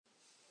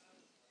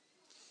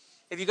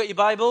Have you got your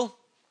Bible?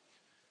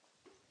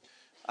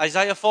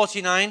 Isaiah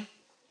 49.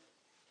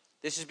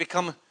 This has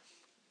become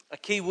a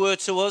key word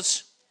to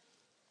us.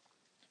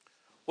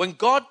 When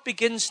God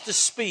begins to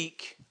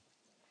speak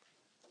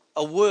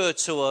a word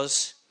to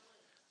us,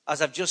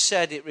 as I've just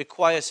said, it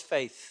requires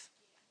faith.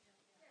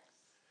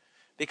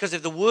 Because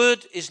if the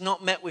word is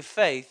not met with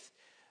faith,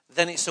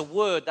 then it's a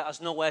word that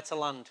has nowhere to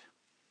land.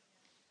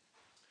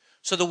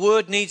 So the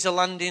word needs a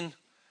landing,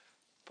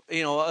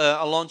 a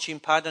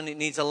launching pad, and it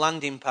needs a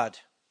landing pad.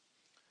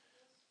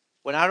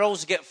 When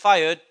arrows get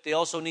fired, they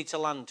also need to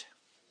land.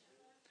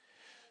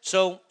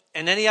 So,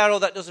 and any arrow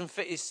that doesn't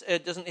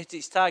hit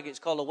its target, it's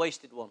called a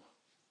wasted one.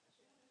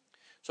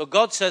 So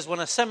God says, when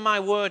I send my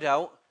word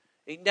out,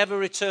 it never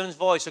returns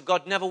void. So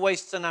God never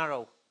wastes an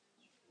arrow.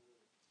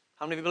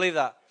 How many of you believe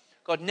that?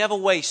 God never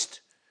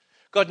wastes.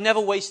 God never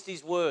wastes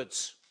his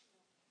words.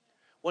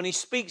 When he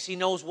speaks, he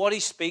knows what he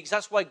speaks.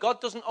 That's why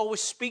God doesn't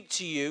always speak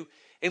to you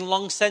in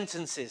long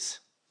sentences.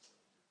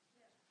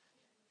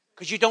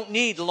 Because you don't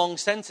need long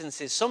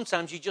sentences.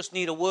 Sometimes you just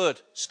need a word.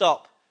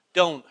 Stop.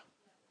 Don't.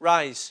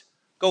 Rise.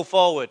 Go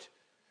forward.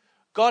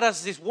 God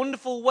has this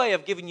wonderful way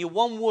of giving you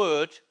one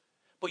word,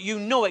 but you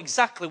know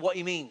exactly what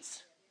he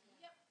means.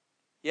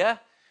 Yeah?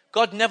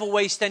 God never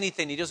wastes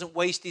anything. He doesn't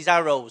waste his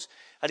arrows.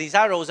 And his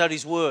arrows are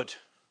his word.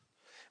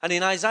 And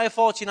in Isaiah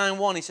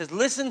 49:1, he says,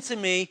 listen to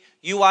me,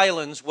 you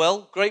islands.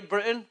 Well, Great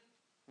Britain,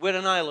 we're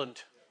an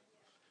island.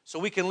 So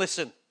we can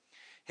listen.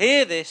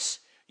 Hear this,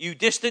 you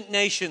distant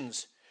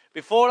nations.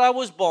 Before I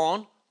was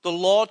born, the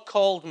Lord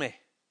called me.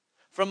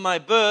 From my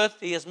birth,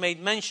 he has made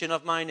mention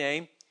of my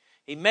name.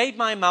 He made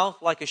my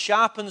mouth like a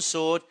sharpened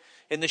sword.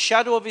 In the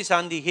shadow of his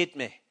hand, he hid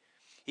me.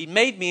 He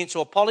made me into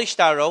a polished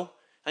arrow,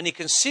 and he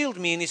concealed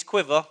me in his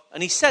quiver.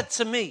 And he said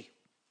to me,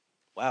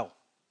 wow,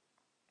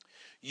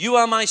 you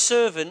are my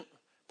servant.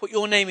 Put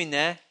your name in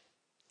there,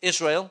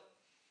 Israel,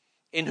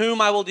 in whom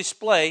I will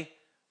display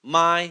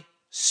my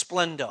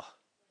splendor.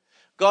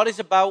 God is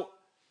about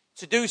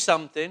to do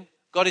something.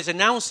 God is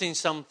announcing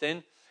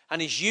something,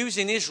 and he's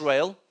using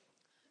Israel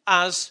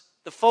as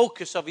the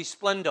focus of his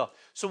splendor.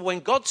 So when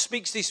God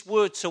speaks this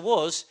word to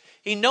us,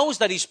 he knows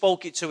that he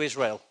spoke it to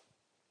Israel.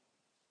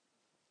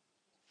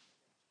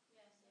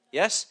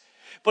 Yes?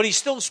 But he's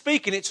still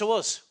speaking it to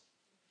us.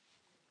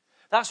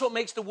 That's what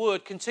makes the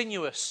word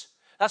continuous.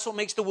 That's what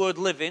makes the word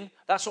living.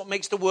 That's what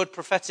makes the word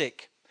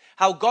prophetic.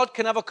 How God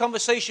can have a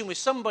conversation with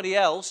somebody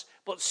else,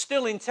 but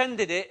still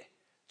intended it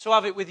to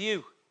have it with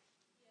you.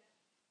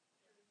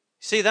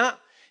 See that?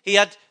 He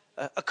had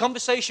a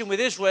conversation with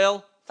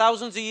Israel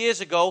thousands of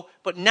years ago,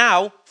 but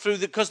now,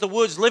 because the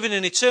word's living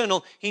and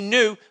eternal, he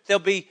knew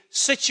there'll be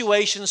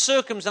situations,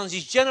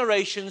 circumstances,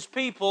 generations,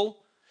 people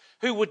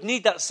who would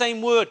need that same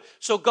word.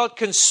 So God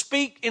can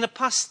speak in a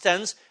past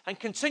tense and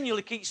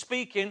continually keep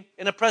speaking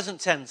in a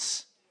present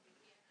tense.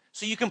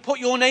 So you can put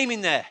your name in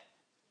there.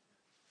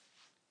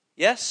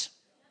 Yes?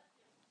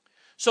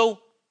 So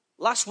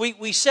last week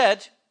we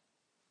said,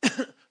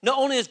 not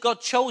only has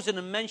God chosen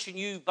and mentioned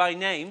you by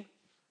name,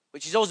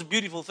 which is always a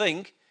beautiful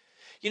thing.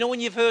 You know when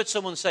you've heard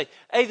someone say,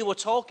 hey, they were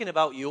talking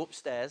about you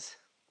upstairs.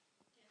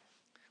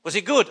 Was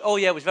it good? Oh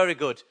yeah, it was very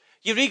good.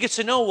 You're eager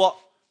to know what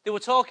they were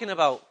talking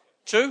about.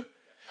 True?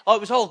 Oh, it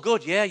was all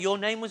good. Yeah, your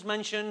name was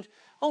mentioned.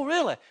 Oh,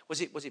 really? Was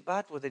it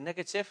bad? Were they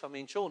negative? I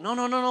mean, sure.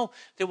 No.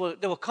 They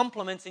were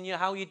complimenting you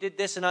how you did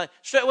this, and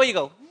straight away you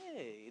go,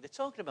 hey, they're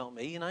talking about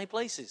me in high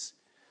places.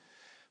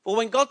 But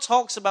when God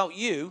talks about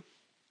you,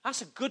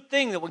 that's a good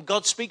thing. That when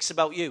God speaks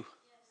about you,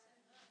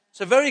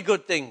 it's a very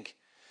good thing.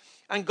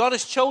 And God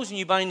has chosen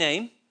you by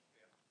name,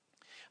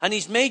 and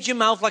he's made your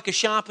mouth like a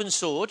sharpened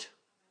sword.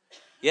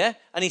 Yeah,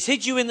 and he's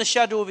hid you in the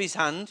shadow of his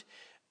hand.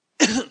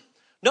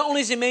 Not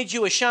only has he made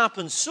you a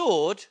sharpened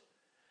sword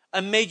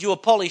and made you a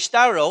polished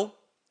arrow,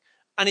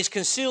 and he's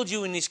concealed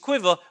you in his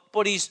quiver,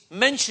 but he's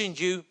mentioned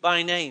you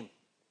by name.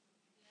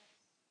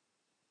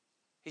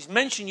 He's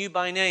mentioned you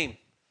by name.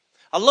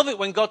 I love it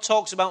when God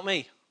talks about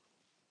me.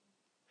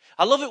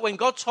 I love it when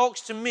God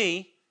talks to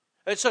me.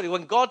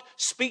 When God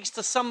speaks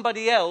to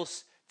somebody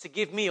else to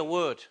give me a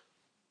word.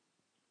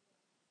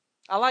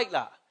 I like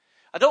that.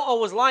 I don't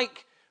always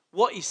like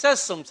what he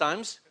says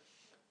sometimes,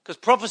 because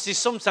prophecies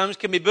sometimes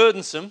can be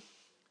burdensome.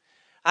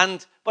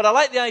 But I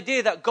like the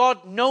idea that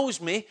God knows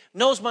me,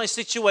 knows my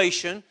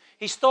situation.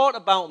 He's thought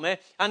about me,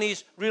 and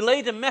he's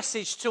relayed a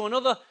message to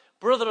another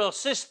brother or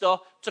sister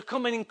to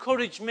come and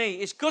encourage me.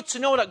 It's good to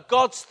know that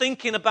God's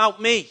thinking about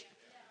me.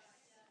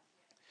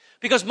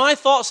 Because my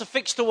thoughts are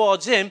fixed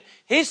towards him,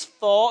 his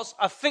thoughts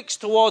are fixed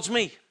towards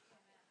me.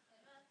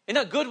 Isn't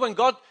that good when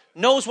God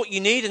knows what you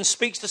need and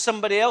speaks to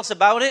somebody else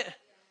about it?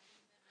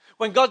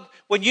 When God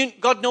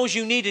knows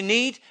you need a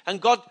need,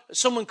 and God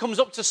comes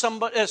up to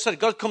somebody and says,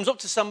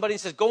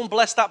 go and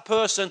bless that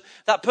person.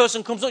 That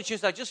person comes up to you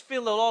and says, I just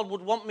feel the Lord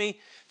would want me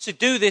to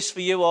do this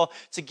for you or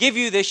to give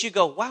you this. You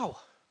go, wow.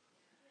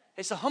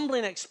 It's a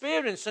humbling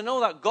experience to know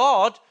that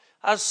God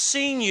has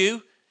seen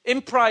you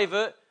in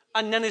private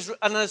and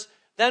has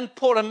then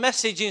put a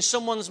message in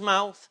someone's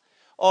mouth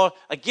or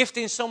a gift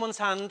in someone's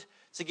hand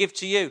to give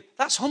to you.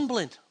 That's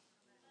humbling.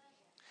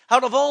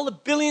 Out of all the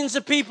billions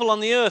of people on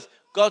the earth,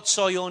 God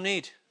saw your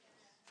need.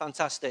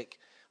 Fantastic.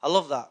 I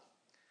love that.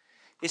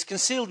 He's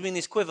concealed me in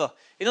his quiver.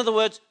 In other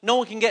words, no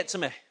one can get to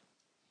me.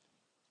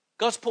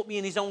 God's put me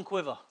in his own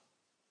quiver.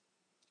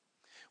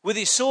 With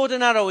his sword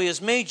and arrow, he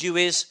has made you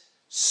his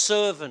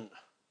servant.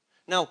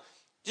 Now,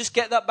 just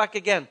get that back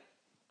again.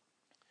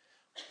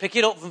 Pick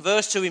it up from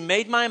verse 2. He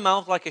made my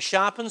mouth like a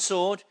sharpened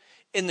sword.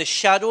 In the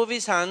shadow of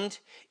his hand,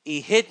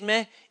 he hid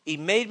me. He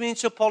made me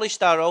into a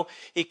polished arrow.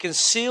 He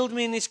concealed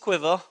me in his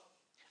quiver.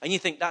 And you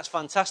think, that's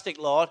fantastic,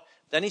 Lord.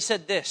 Then he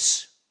said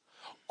this.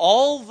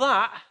 All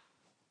that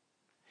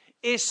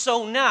is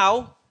so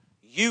now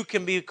you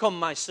can become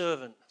my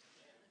servant.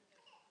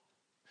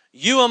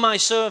 You are my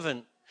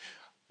servant.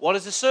 What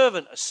is a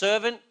servant? A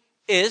servant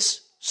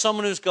is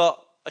someone who's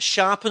got a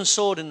sharpened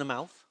sword in the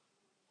mouth.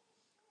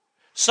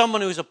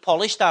 Someone who's a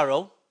polished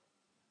arrow.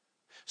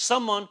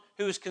 Someone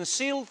who is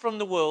concealed from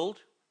the world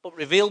but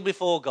revealed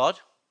before God.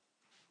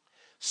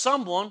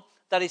 Someone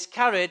that is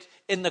carried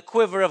in the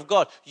quiver of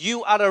God.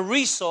 You are a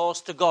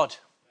resource to God.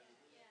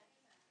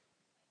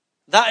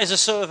 That is a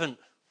servant.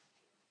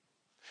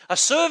 A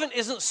servant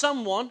isn't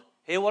someone,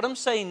 hear what I'm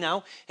saying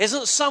now,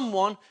 isn't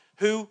someone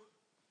who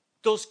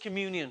does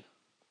communion.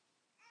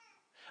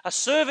 A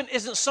servant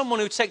isn't someone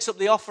who takes up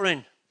the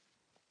offering.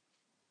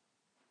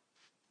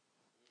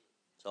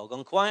 It's all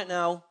gone quiet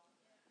now.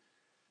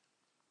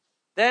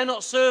 They're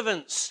not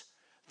servants.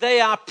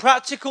 They are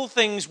practical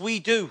things we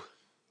do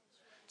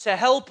to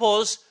help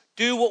us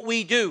do what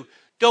we do.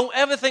 Don't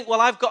ever think,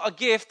 well, I've got a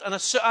gift and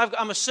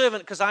I'm a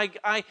servant because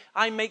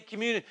I make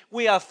communion.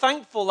 We are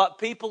thankful that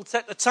people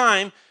take the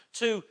time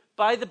to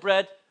buy the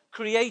bread,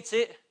 create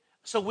it,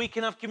 so we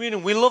can have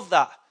communion. We love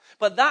that.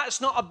 But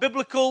that's not a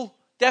biblical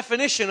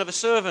definition of a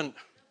servant.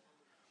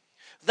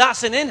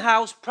 That's an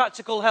in-house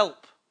practical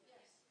help.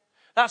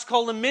 That's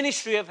called the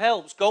ministry of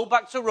helps. Go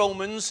back to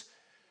Romans.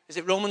 Is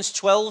it Romans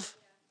 12?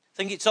 I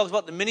think it talks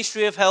about the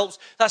ministry of helps.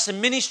 That's the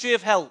ministry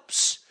of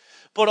helps.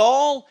 But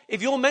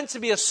if you're meant to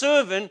be a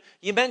servant,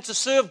 you're meant to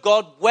serve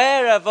God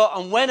wherever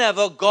and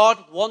whenever God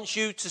wants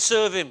you to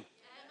serve him.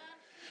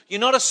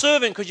 You're not a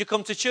servant because you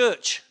come to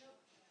church.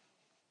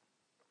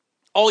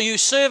 All you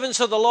servants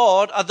of the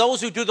Lord are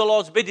those who do the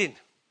Lord's bidding.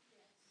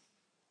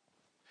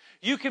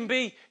 You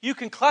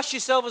can class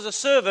yourself as a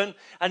servant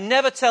and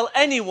never tell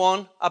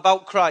anyone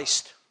about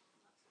Christ.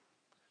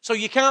 So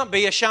you can't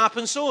be a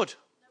sharpened sword.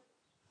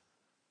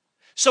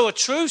 So a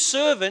true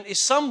servant is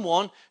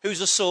someone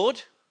who's a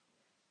sword,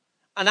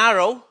 an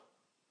arrow,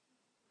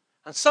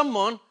 and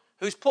someone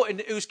who's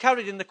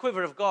carried in the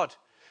quiver of God.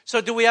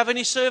 So do we have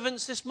any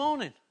servants this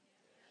morning?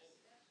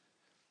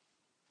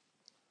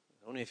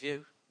 Only a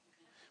few.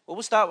 Well,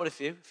 we'll start with a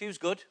few. A few's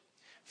good.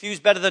 A few's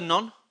better than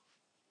none.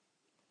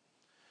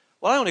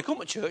 Well, I only come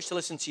to church to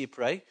listen to you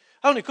pray.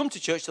 I only come to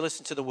church to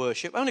listen to the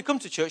worship. I only come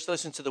to church to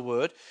listen to the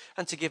word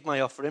and to give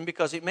my offering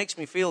because it makes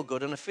me feel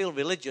good and I feel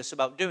religious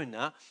about doing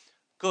that.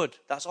 Good.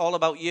 That's all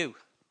about you.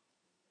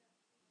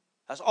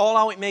 That's all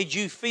how it made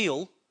you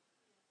feel.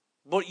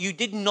 But you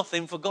did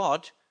nothing for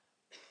God.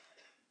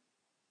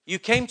 You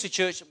came to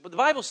church, but the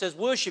Bible says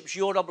worship's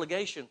your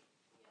obligation.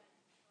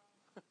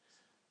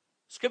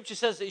 Scripture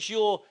says it's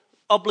your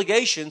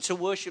obligation to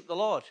worship the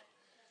Lord.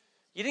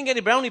 You didn't get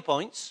any brownie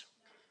points.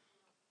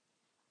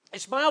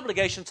 It's my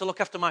obligation to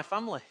look after my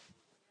family.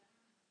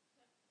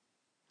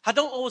 I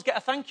don't always get a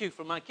thank you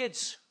from my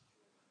kids.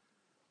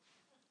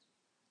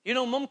 You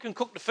know, mum can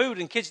cook the food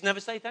and kids never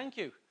say thank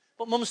you.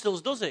 But mum still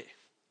does it.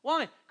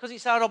 Why? Because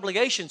it's our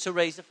obligation to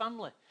raise a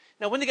family.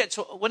 Now, when they get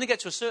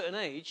to a certain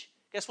age,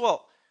 guess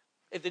what?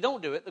 If they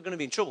don't do it, they're going to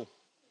be in trouble.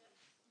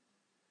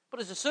 But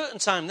there's a certain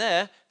time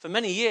there, for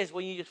many years,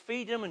 when you just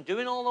feed them and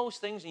doing all those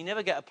things, and you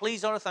never get a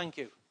please or a thank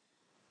you.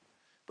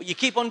 But you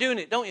keep on doing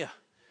it, don't you?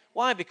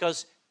 Why?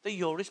 Because they're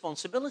your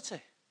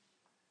responsibility.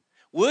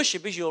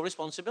 Worship is your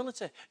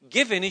responsibility.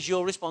 Giving is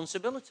your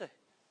responsibility.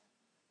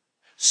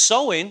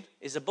 Sowing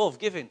is above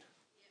giving.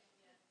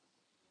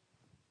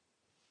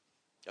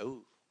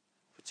 Oh,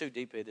 we're too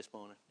deep here this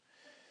morning.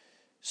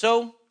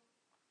 So,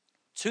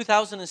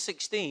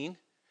 2016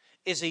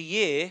 is a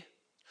year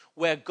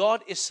where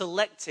God is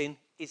selecting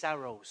his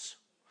arrows.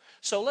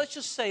 So let's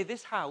just say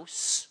this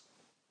house,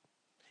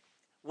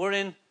 we're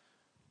in,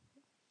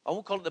 I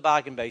won't call it the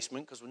bargain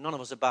basement because none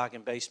of us are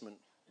bargain basement.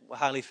 We're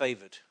highly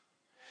favored.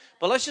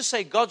 But let's just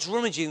say God's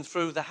rummaging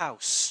through the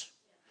house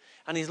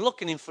and he's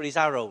looking for his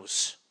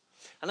arrows.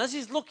 And as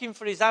he's looking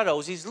for his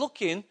arrows, he's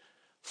looking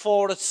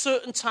for a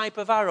certain type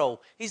of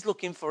arrow. He's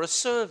looking for a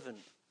servant.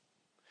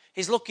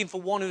 He's looking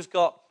for one who's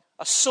got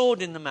a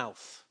sword in the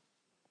mouth.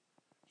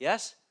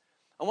 Yes?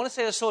 And when I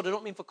say a sword, I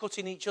don't mean for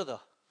cutting each other.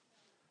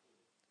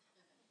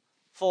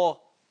 For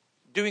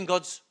doing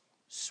God's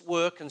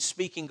work and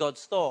speaking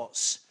God's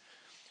thoughts.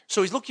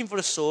 So he's looking for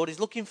a sword. He's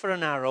looking for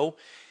an arrow.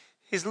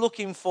 He's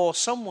looking for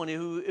someone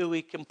who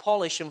he can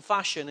polish and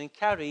fashion and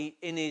carry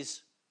in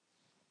his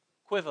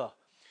quiver.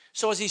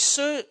 So as he's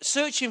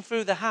searching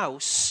through the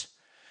house,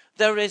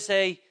 there is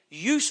a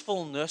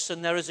usefulness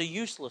and there is a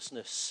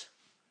uselessness,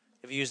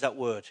 if you use that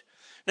word.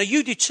 Now,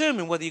 you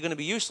determine whether you're going to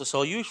be useless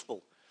or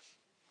useful.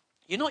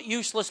 You're not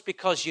useless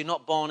because you're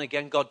not born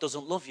again. God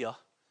doesn't love you.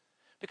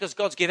 Because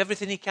God's given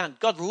everything he can.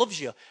 God loves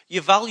you.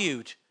 You're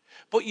valued.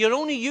 But you're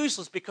only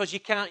useless because you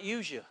can't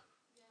use you.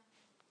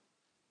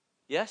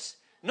 Yes?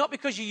 Not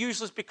because you're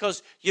useless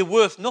because you're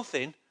worth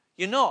nothing.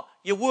 You're not.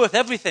 You're worth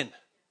everything.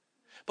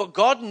 But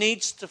God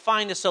needs to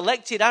find a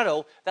selected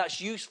arrow that's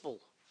useful.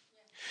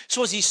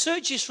 So as he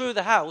searches through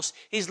the house,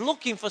 he's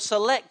looking for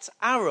select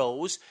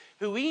arrows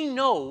who he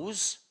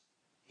knows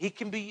they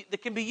can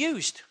be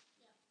used.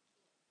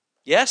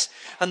 Yes?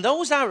 And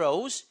those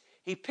arrows,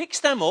 he picks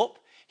them up.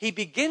 He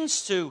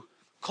begins to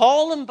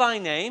call them by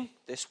name.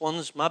 This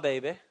one's my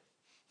baby.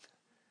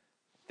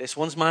 This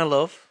one's my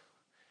love.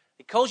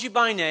 He calls you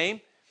by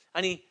name,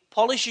 and he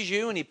polishes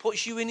you, and he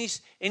puts you in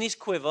his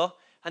quiver,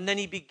 and then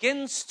he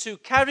begins to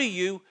carry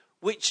you,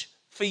 which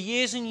for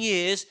years and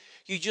years,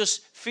 you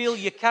just feel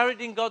you're carried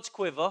in God's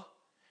quiver.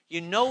 You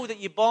know that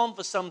you're born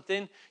for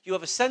something. You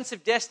have a sense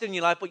of destiny in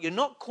your life, but you're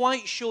not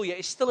quite sure yet.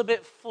 It's still a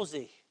bit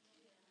fuzzy.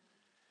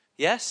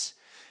 Yes?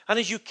 And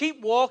as you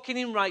keep walking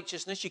in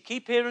righteousness, you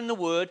keep hearing the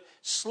word,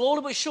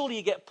 slowly but surely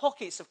you get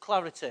pockets of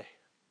clarity.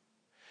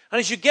 And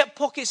as you get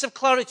pockets of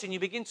clarity and you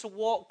begin to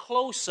walk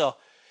closer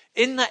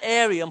in that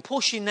area and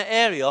push in that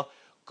area,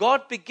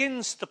 God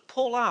begins to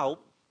pull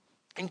out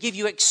and give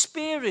you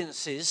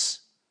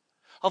experiences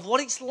of what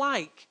it's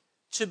like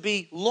to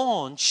be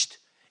launched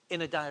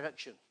in a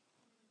direction.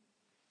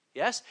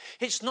 Yes?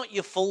 It's not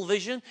your full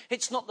vision.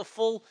 It's not the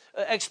full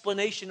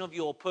explanation of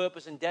your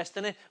purpose and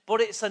destiny,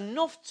 but it's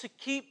enough to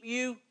keep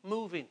you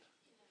moving.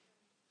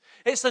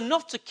 It's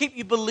enough to keep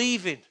you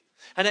believing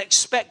and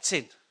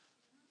expecting.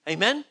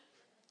 Amen?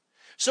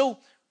 So,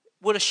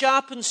 with a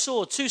sharpened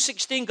sword,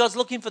 2:16, God's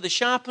looking for the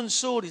sharpened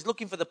sword. He's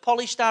looking for the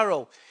polished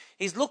arrow.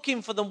 He's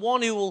looking for the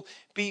one who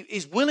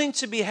is willing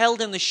to be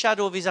held in the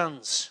shadow of his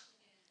hands.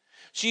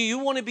 So you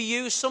want to be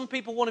used. Some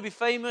people want to be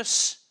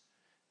famous.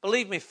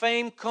 Believe me,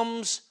 fame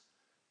comes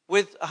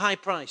with a high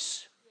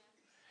price.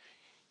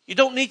 If you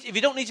don't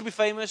need to be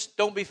famous,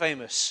 don't be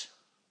famous.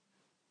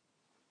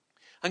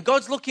 And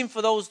God's looking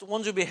for those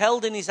ones who will be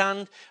held in his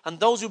hand and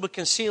those who will be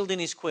concealed in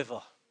his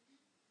quiver.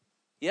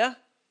 Yeah?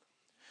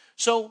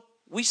 So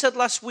we said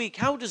last week,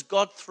 how does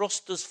God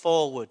thrust us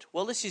forward?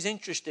 Well, this is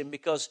interesting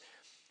because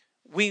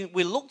we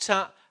looked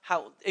at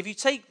how, if you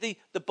take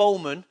the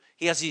bowman,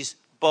 he has his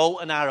bow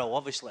and arrow,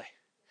 obviously.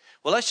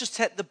 Well, let's just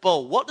take the bow.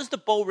 What does the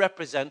bow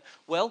represent?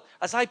 Well,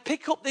 as I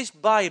pick up this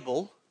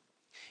Bible,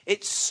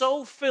 it's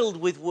so filled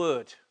with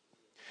word.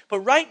 But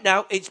right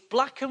now, it's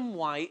black and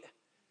white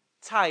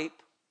type,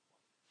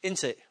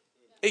 isn't it?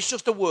 It's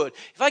just a word.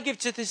 If I give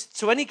this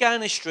to any guy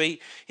on the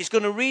street, he's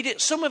going to read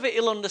it. Some of it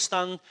he'll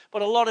understand,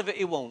 but a lot of it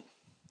he won't.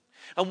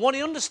 And what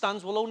he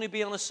understands will only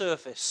be on a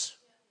surface.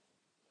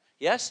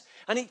 Yes?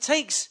 And it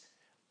takes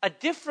a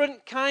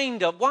different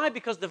kind of... Why?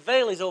 Because the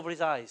veil is over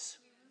his eyes.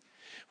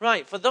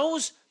 Right, for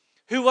those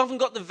who haven't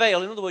got the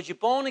veil, in other words, you're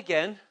born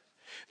again,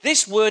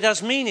 this word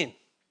has meaning.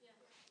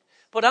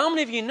 But how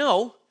many of you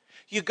know,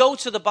 you go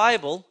to the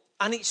Bible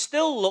and it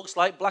still looks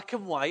like black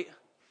and white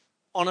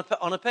on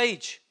a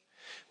page?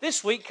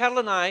 This week, Carol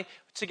and I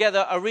together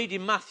are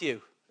reading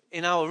Matthew.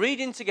 In our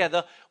reading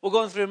together, we're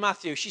going through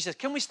Matthew. She says,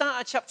 can we start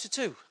at chapter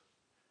 2?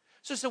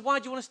 So I said, why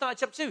do you want to start at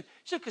chapter 2?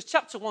 She said, because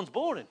chapter 1's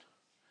boring.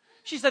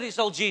 She said, it's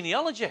all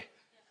genealogy.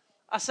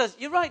 I said,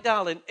 you're right,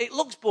 darling. It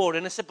looks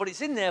boring. I said, but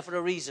it's in there for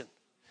a reason.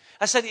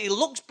 I said, it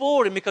looks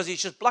boring because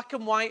it's just black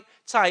and white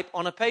type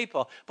on a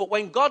paper. But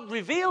when God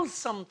reveals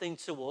something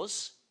to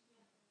us,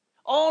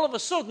 all of a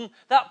sudden,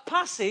 that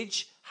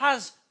passage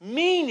has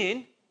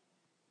meaning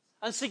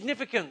and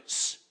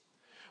significance.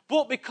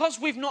 But because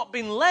we've not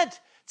been led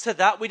to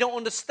that, we don't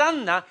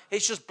understand that.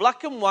 It's just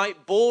black and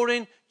white,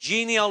 boring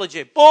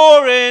genealogy.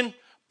 Boring,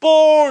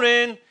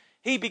 boring.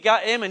 He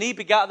begat him, and he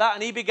begat that,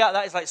 and he begat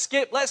that. It's like,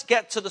 skip, let's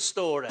get to the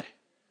story.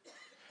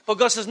 But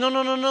God says,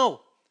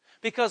 no.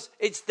 Because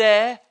it's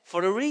there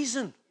for a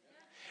reason.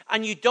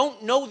 And you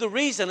don't know the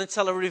reason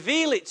until I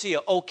reveal it to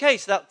you. Okay,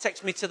 so that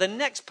takes me to the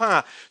next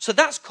part. So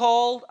that's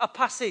called a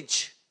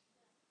passage.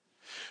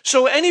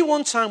 So at any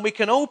one time we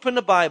can open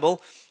the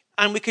Bible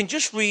and we can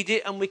just read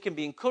it and we can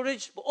be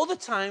encouraged. But other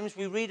times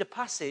we read a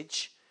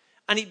passage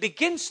and it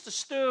begins to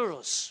stir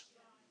us.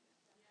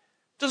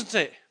 Doesn't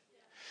it?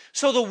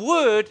 So the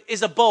word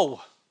is a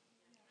bow.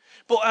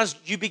 But as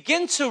you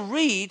begin to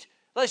read,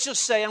 let's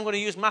just say I'm going to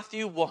use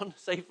Matthew 1,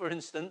 say for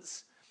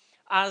instance,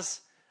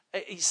 as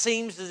it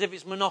seems as if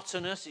it's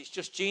monotonous. It's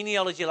just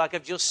genealogy like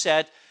I've just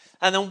said.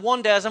 And then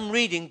one day as I'm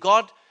reading,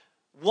 God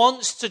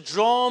wants to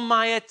draw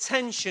my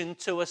attention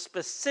to a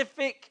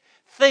specific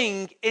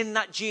thing in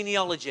that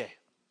genealogy.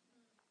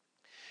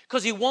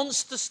 Because he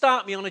wants to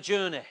start me on a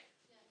journey. Do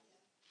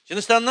you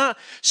understand that?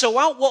 So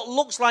out what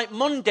looks like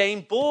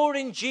mundane,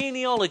 boring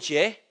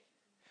genealogy,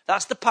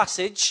 that's the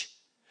passage,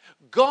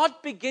 God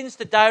begins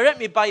to direct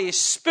me by his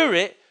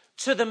Spirit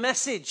to the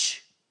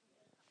message.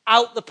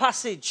 Out the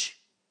passage.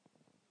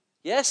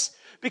 Yes?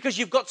 Because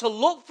you've got to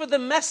look for the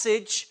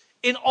message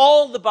in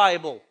all the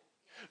Bible.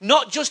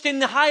 Not just in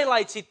the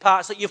highlighted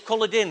parts that you've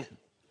coloured in.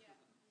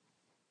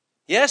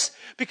 Yes?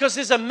 Because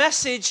there's a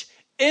message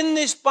in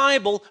this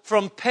Bible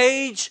from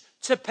page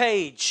to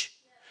page.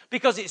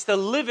 Because it's the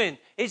living,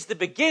 it's the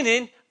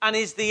beginning, and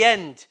it's the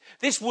end.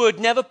 This word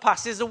never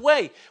passes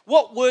away.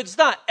 What word's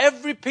that?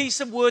 Every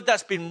piece of word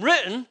that's been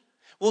written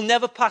will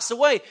never pass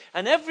away.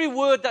 And every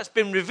word that's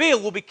been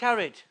revealed will be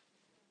carried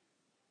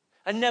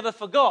and never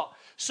forgot.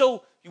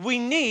 So we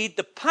need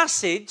the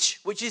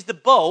passage, which is the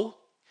bow,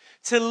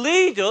 to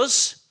lead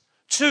us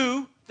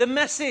to the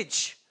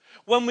message.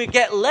 When we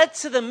get led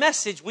to the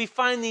message, we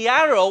find the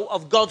arrow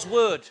of God's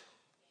word.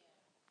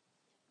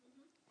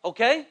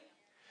 Okay?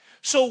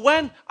 So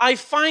when I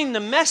find the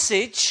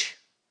message,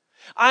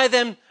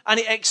 and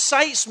it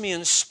excites me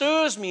and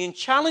stirs me and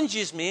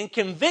challenges me and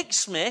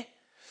convicts me,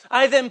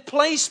 I then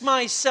place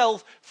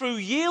myself through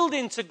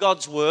yielding to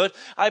God's word.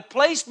 I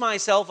place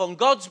myself on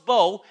God's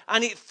bow,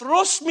 and it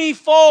thrusts me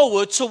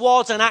forward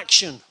towards an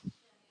action.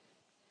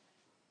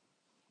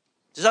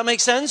 Does that make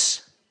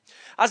sense?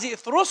 As it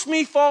thrusts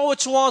me forward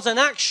towards an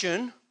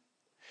action,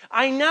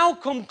 I now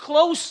come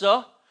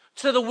closer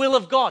to the will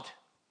of God.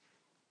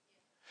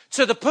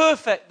 To the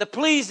perfect, the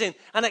pleasing,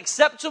 and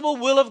acceptable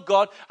will of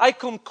God. I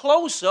come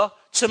closer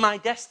to my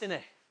destiny.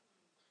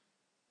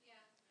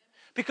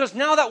 Because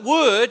now that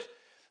word,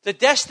 the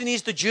destiny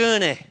is the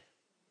journey.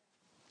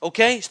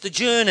 Okay? It's the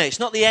journey.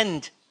 It's not the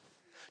end.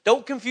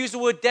 Don't confuse the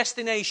word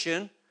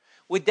destination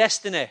with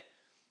destiny.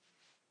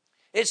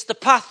 It's the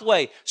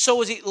pathway.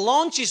 So as it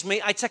launches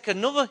me, I take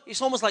another,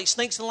 it's almost like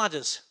snakes and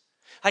ladders.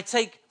 I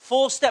take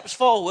 4 steps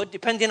forward,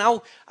 depending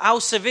how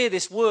severe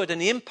this word and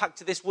the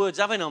impact of this word's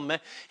having on me.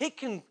 It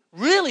can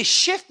really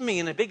shift me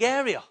in a big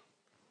area.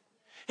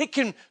 It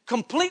can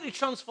completely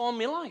transform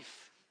my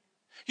life.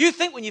 You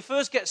think when you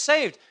first get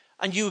saved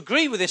and you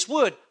agree with this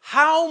word,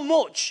 how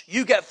much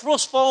you get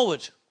thrust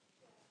forward.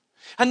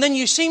 And then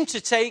you seem to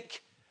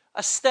take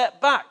a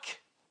step back.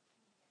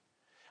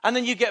 And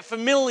then you get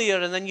familiar,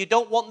 and then you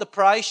don't want the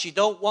price, you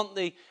don't want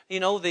the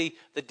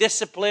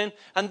discipline.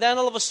 And then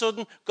all of a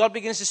sudden, God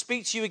begins to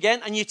speak to you again,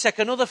 and you take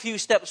another few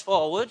steps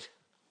forward.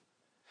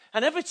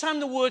 And every time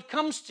the word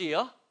comes to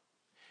you,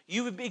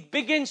 it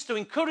begins to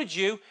encourage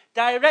you,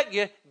 direct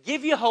you,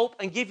 give you hope,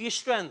 and give you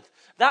strength.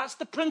 That's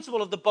the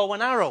principle of the bow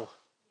and arrow.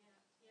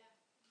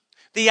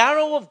 The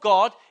arrow of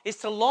God is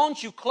to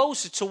launch you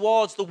closer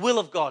towards the will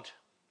of God.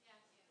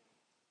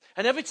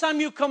 And every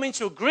time you come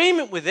into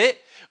agreement with it,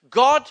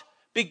 God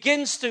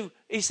begins to,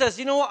 he says,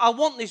 you know what, I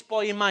want this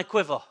boy in my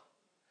quiver.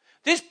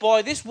 This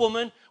boy, this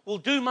woman will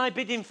do my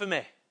bidding for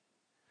me.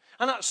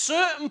 And at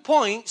certain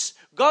points,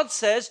 God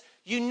says,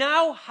 you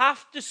now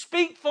have to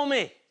speak for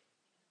me.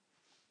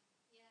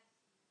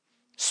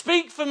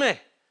 Speak for me.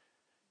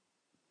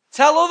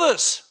 Tell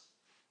others.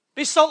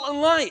 Be salt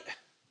and light.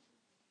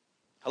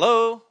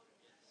 Hello?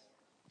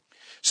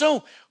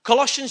 So,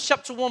 Colossians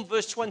chapter 1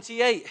 verse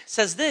 28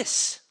 says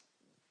this.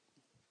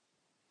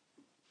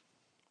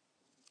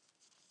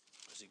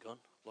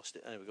 Lost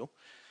it. There we go.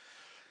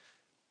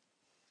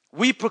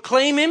 We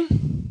proclaim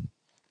him,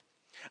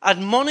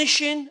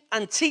 admonishing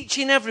and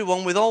teaching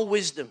everyone with all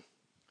wisdom,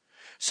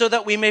 so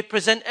that we may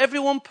present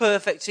everyone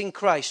perfect in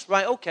Christ.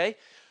 Right, okay.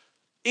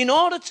 In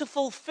order to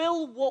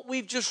fulfill what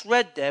we've just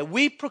read there,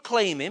 we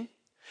proclaim him,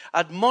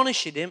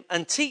 admonishing him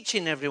and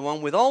teaching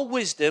everyone with all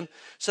wisdom,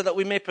 so that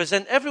we may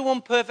present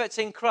everyone perfect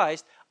in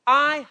Christ.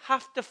 I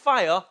have to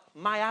fire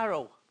my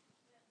arrow.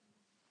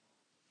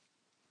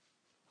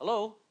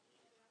 Hello?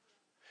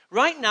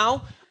 Right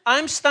now,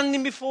 I'm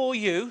standing before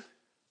you,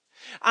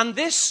 and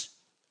this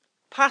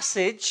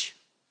passage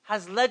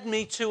has led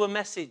me to a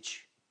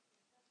message.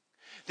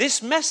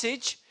 This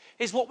message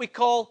is what we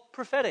call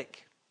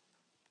prophetic.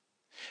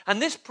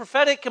 And this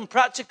prophetic and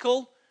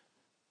practical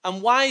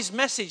and wise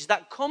message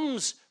that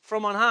comes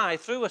from on high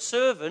through a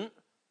servant,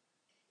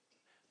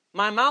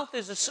 my mouth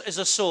is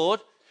a sword,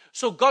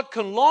 so God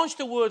can launch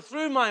the word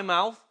through my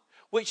mouth,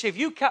 which if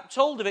you kept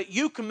hold of it,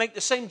 you can make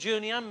the same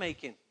journey I'm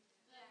making.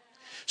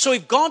 So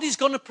if God is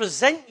going to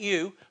present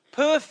you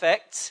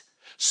perfect,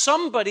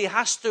 somebody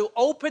has to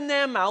open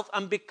their mouth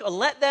and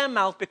let their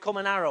mouth become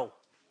an arrow.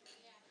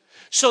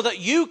 So that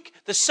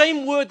the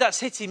same word that's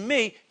hitting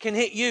me can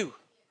hit you.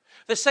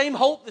 The same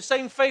hope, the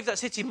same faith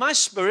that's hitting my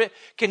spirit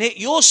can hit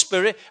your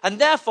spirit. And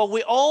therefore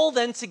we all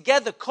then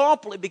together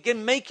corporately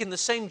begin making the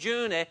same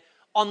journey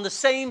on the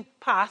same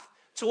path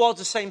towards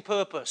the same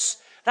purpose.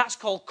 That's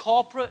called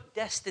corporate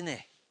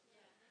destiny.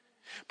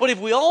 But if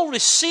we all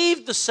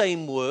receive the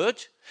same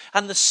word,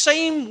 and the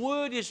same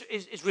word is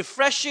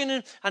refreshing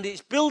and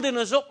it's building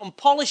us up and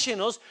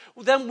polishing us,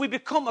 then we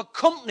become a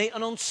company,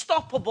 an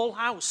unstoppable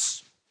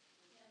house.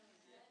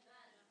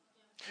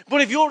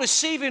 But if you're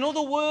receiving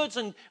other words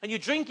and you're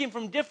drinking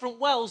from different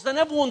wells, then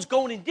everyone's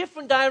going in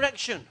different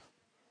direction.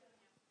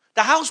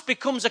 The house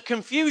becomes a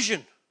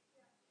confusion.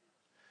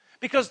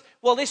 Because,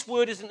 well, this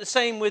word isn't the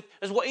same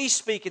as what he's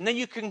speaking. Then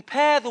you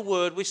compare the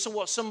word with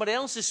what somebody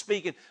else is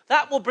speaking.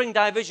 That will bring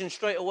division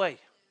straight away.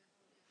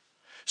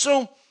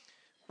 So,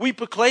 we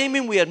proclaim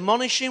him, we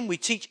admonish him, we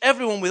teach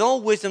everyone with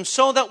all wisdom,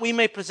 so that we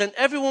may present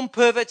everyone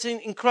perfect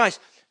in Christ.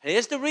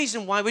 Here's the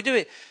reason why we do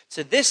it.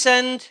 To this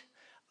end,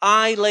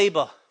 I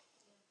labor,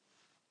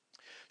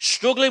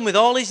 struggling with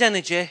all his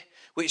energy,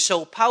 which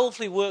so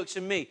powerfully works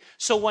in me.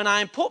 So when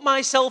I put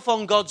myself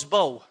on God's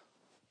bow,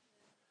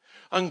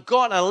 and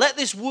God, I let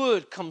this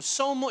word come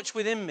so much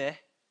within me,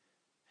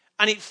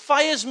 and it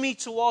fires me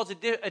towards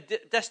a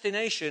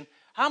destination.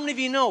 How many of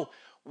you know,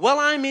 while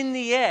I'm in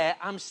the air,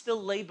 I'm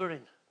still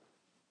laboring?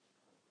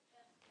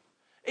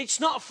 It's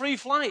not a free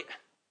flight.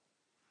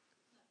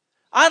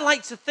 I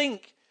like to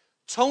think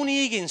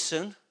Tony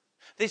Higginson,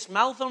 this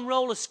mouth on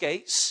roller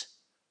skates,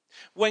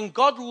 when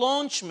God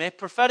launched me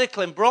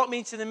prophetically and brought me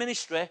into the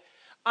ministry,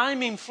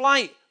 I'm in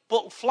flight.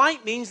 But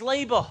flight means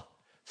labor.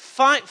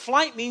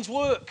 Flight means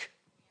work.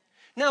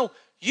 Now,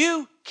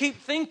 you keep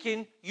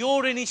thinking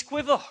you're in his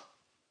quiver.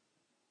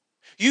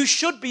 You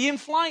should be in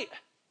flight.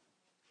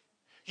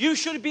 You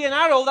should be an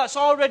arrow that's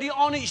already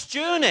on its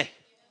journey.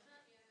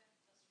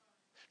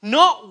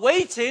 Not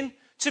waiting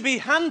to be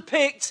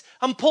handpicked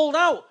and pulled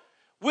out.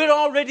 We're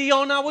already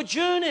on our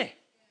journey.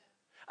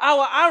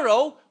 Our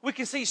arrow, we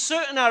can see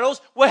certain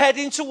arrows, we're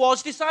heading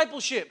towards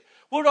discipleship.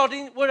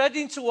 We're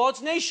heading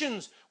towards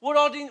nations.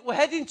 We're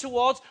heading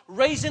towards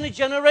raising a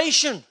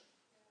generation.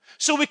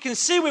 So we can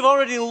see we've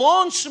already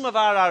launched some of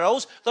our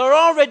arrows. They're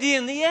already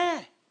in the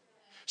air.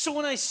 So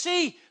when I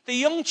see the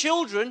young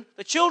children,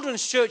 the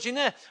children's church in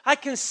there, I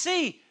can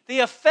see the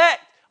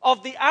effect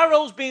of the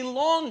arrows being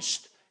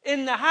launched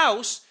in the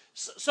house.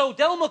 So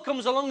Delma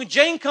comes along and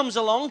Jane comes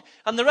along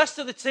and the rest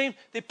of the team,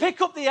 they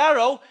pick up the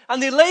arrow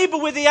and they labor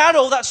with the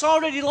arrow that's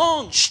already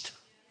launched.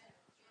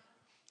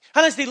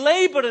 And as they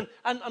labor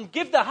and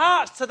give their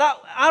hearts to that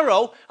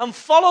arrow and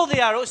follow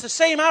the arrow, it's the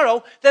same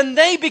arrow, then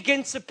they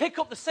begin to pick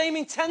up the same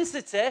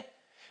intensity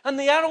and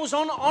the arrow's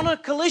on a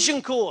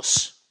collision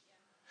course.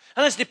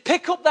 And as they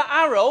pick up that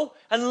arrow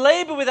and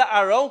labor with that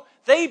arrow,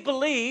 they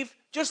believe,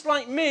 just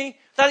like me,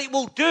 that it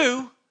will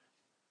do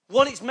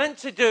what it's meant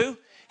to do.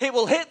 It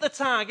will hit the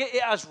target.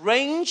 It has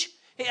range,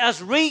 it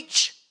has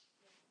reach,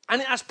 and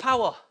it has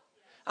power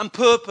and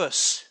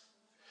purpose.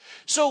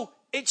 So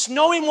it's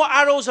knowing what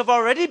arrows have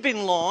already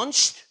been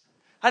launched,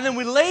 and then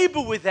we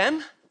labor with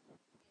them.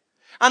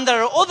 And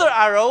there are other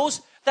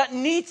arrows that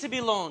need to be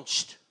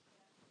launched.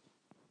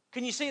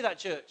 Can you see that,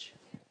 church?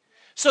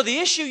 So the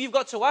issue you've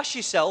got to ask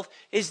yourself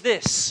is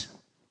this.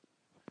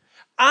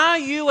 Are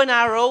you an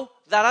arrow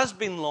that has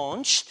been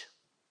launched?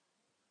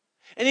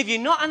 And if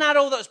you're not an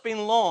arrow that's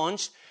been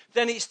launched,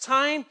 then it's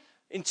time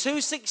in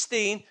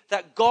 2:16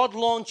 that God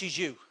launches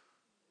you.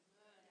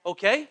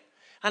 Okay?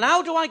 And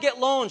how do I get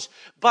launched?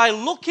 By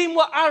looking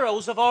what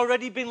arrows have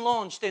already been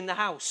launched in the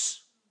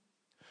house.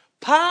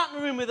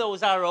 Partnering with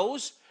those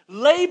arrows,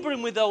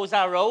 laboring with those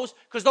arrows,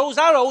 because those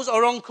arrows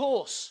are on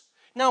course.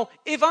 Now,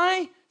 if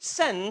I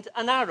send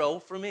an arrow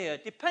from here,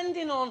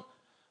 depending on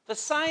the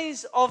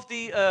size of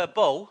the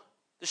bow,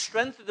 the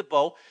strength of the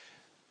bow,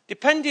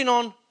 depending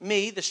on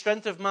me, the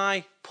strength of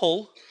my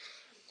pull,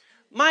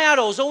 my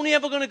arrow's only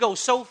ever going to go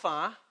so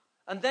far,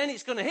 and then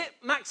it's going to hit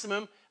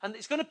maximum, and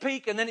it's going to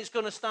peak, and then it's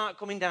going to start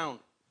coming down.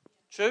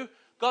 True?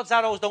 God's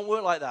arrows don't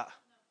work like that.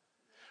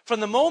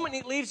 From the moment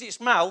it leaves its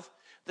mouth,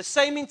 the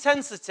same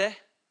intensity,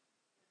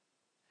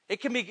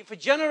 it can be for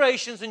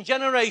generations and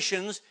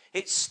generations,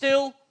 it's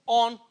still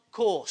on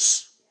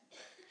course.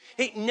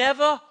 It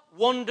never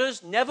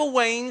wanders, never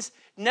wanes,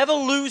 never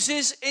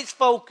loses its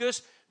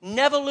focus,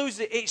 never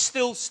loses it. It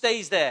still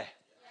stays there.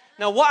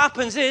 Now what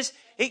happens is,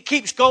 it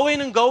keeps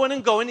going and going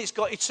and going. It's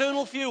got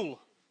eternal fuel.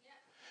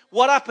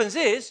 What happens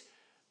is,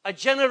 a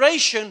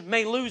generation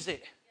may lose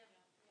it.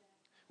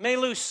 May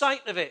lose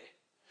sight of it.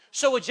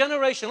 So a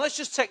generation, let's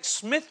just take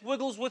Smith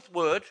Wigglesworth's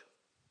word,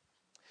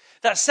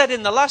 that said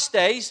in the last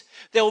days,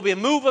 there will be a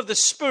move of the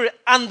Spirit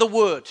and the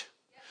Word.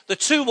 The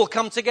two will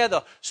come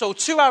together. So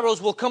two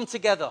arrows will come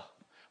together.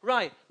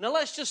 Right, now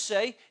let's just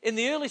say, in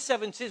the early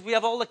 70s, we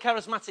have all the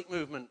charismatic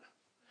movement.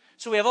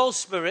 So we have all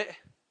Spirit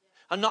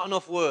and not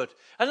enough Word.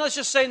 And let's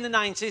just say in the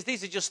 90s,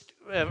 these are just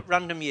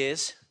random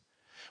years,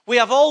 we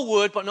have all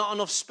Word but not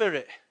enough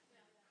Spirit.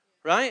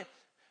 Right?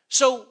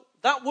 So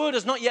that word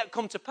has not yet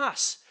come to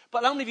pass.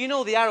 But how many of you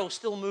know the arrow's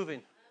still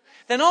moving?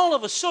 Then all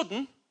of a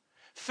sudden,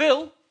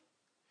 Phil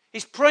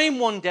is praying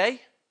one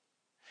day,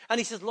 and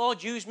he says,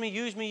 Lord, use me,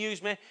 use me,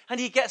 use me. And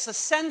he gets a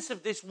sense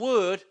of this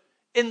word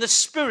in the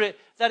Spirit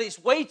that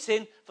it's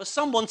waiting for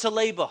someone to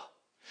labor,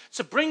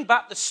 to bring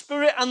back the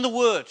Spirit and the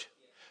Word.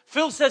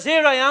 Phil says,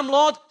 here I am,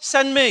 Lord,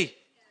 send me.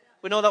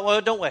 We know that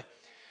word, don't we?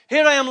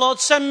 Here I am, Lord,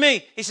 send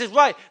me. He says,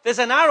 right, there's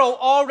an arrow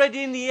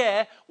already in the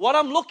air. What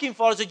I'm looking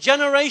for is a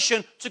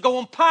generation to go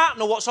and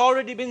partner what's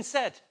already been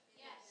said.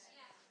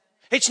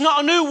 It's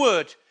not a new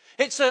word.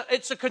 It's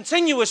a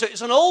continuous,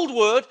 it's an old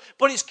word,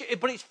 but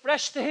it's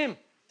fresh to him.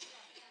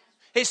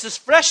 It's as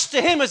fresh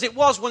to him as it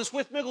was when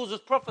Smith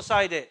Wigglesworth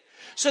prophesied it.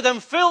 So then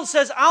Phil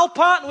says, I'll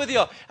partner with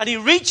you. And he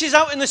reaches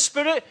out in the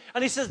Spirit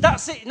and he says,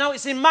 that's it. Now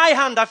it's in my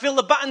hand. I feel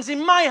the batton's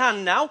in my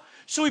hand now.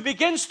 So he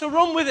begins to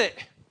run with it.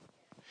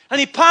 And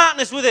he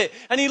partners with it.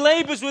 And he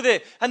labors with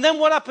it. And then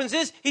what happens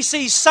is he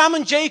sees Sam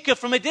and Jacob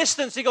from a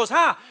distance. He goes,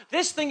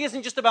 this thing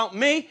isn't just about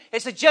me.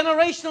 It's a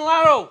generational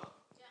arrow.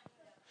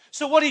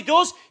 So what he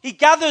does, he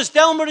gathers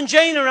Delmer and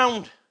Jane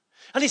around.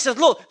 And he says,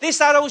 look, this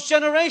arrow is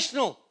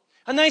generational.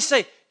 And they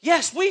say,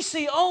 yes, we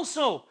see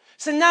also.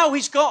 So now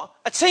he's got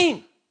a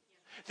team.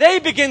 They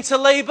begin to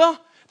labor.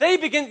 They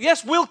begin,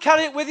 yes, we'll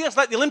carry it with you. It's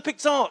like the Olympic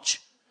torch.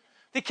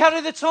 They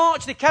carry the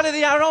torch, they carry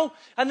the arrow,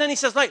 and then he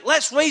says, like,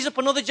 let's raise up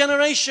another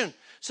generation.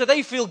 So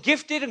they feel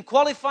gifted and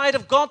qualified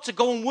of God to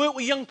go and work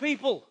with young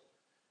people.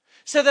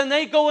 So then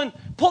they go and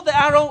put the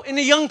arrow in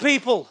the young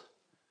people.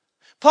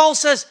 Paul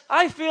says,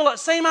 I feel that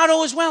same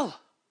arrow as well.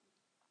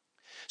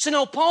 So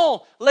now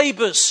Paul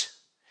labors.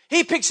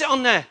 He picks it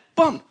on there.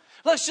 Boom.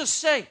 Let's just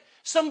say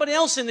somebody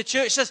else in the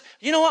church says,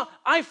 you know what?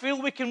 I feel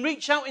we can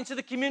reach out into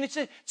the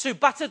community to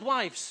battered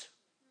wives,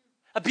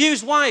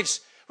 abused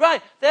wives.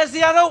 Right, there's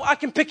the arrow. I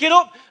can pick it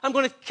up. I'm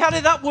going to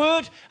carry that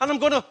word and I'm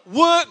going to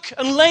work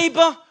and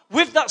labor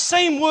with that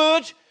same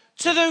word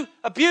to the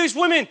abused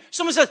women.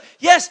 Someone says,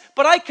 yes,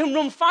 but I can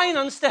run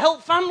finance to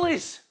help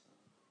families.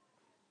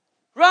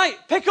 Right,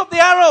 pick up the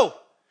arrow.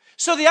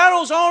 So the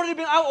arrow's already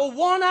been out of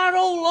one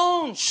arrow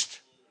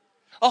launched.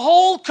 A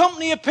whole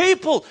company of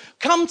people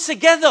come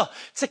together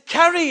to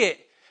carry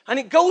it. And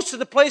it goes to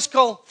the place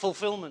called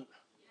fulfillment.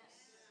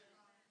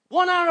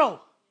 One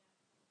arrow.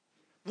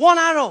 One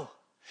arrow.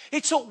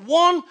 It took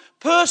one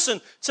person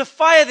to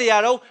fire the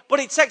arrow, but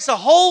it takes a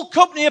whole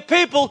company of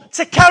people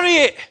to carry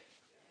it.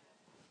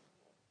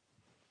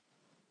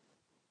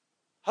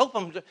 Hope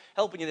I'm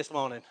helping you this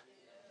morning.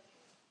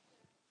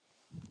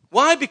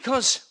 Why?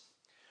 Because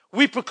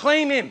we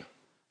proclaim him.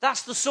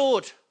 That's the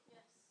sword.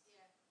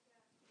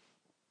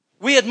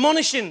 We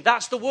admonish him.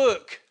 That's the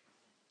work.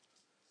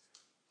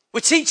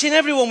 We're teaching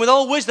everyone with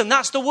all wisdom.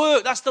 That's the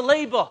work. That's the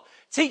labor.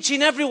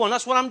 Teaching everyone.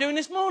 That's what I'm doing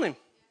this morning.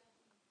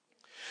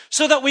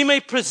 So that we may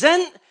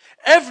present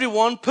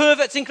everyone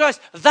perfect in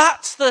Christ.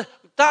 That's the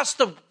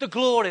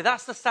glory.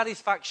 That's the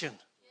satisfaction.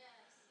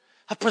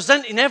 Of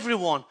presenting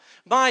everyone.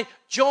 My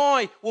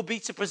joy will be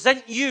to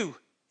present you,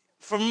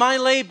 from my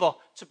labor,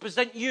 to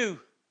present you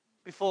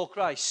before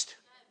Christ.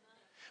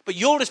 But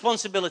your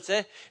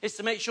responsibility is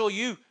to make sure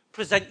you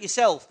present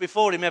yourself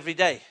before him every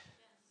day.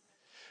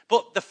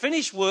 But the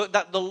finished work,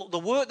 that the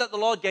work that the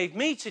Lord gave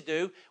me to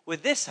do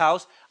with this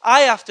house,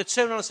 I have to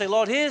turn around and say,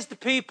 Lord, here's the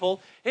people,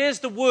 here's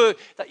the work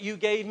that you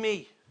gave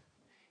me.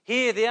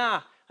 Here they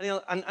are.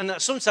 And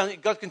sometimes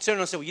God can turn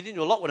around and say, well, you didn't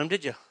do a lot with them,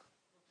 did you?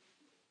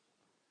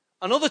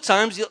 And other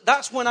times,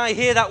 that's when I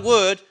hear that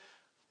word,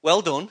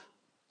 well done,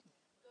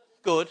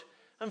 good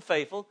and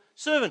faithful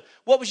servant.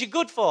 What was you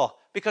good for?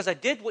 Because I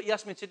did what you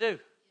asked me to do.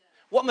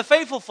 What am I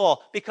faithful for?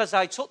 Because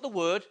I took the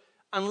word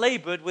and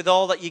labored with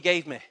all that you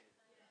gave me.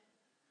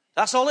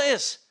 That's all it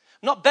is.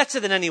 I'm not better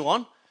than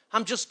anyone.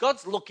 I'm just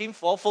God's looking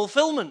for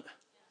fulfillment.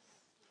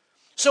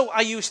 So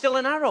are you still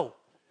an arrow?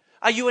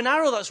 Are you an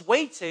arrow that's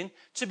waiting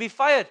to be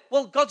fired?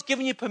 Well, God's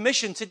given you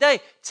permission today.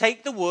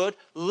 Take the word,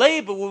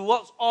 labor with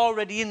what's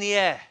already in the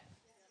air.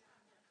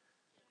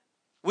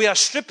 We are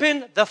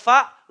stripping the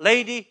fat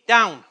lady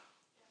down.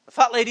 The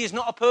fat lady is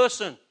not a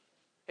person.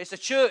 It's a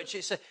church.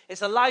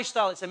 It's a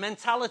lifestyle. It's a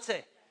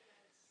mentality.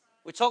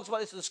 We talked about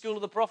this at the School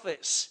of the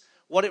Prophets,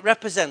 what it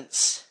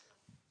represents.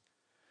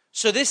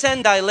 So this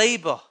end I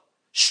labor,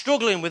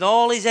 struggling with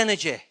all his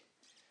energy,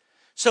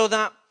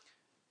 struggling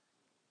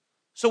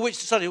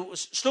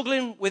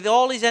with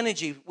all his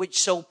energy,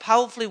 which so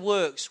powerfully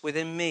works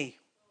within me.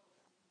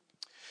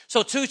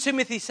 So 2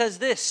 Timothy says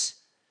this.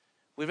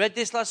 We read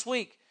this last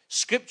week.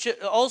 Scripture,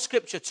 all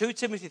scripture, 2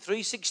 Timothy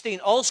 3:16,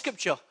 all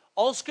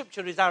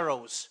scripture is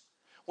arrows.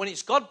 When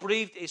it's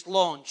God-breathed, it's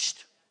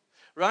launched,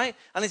 right?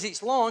 And as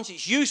it's launched,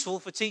 it's useful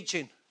for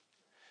teaching.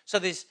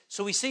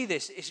 So we see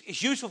this.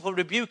 It's useful for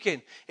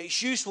rebuking.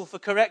 It's useful for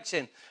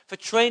correcting, for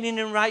training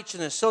in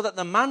righteousness, so that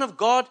the man of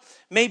God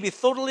may be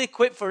thoroughly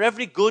equipped for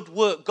every good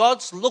work.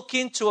 God's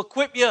looking to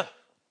equip you.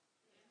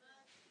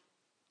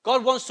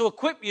 God wants to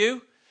equip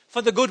you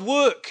for the good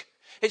work.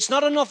 It's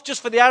not enough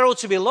just for the arrow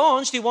to be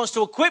launched. He wants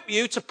to equip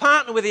you to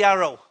partner with the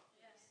arrow.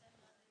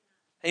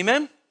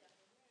 Amen?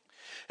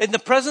 In the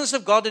presence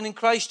of God and in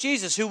Christ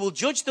Jesus, who will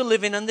judge the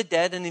living and the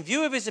dead, and in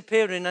view of his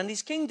appearing and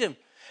his kingdom.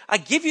 I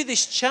give you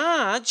this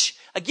charge,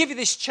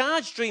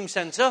 Dream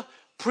Center,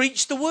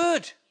 preach the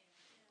word.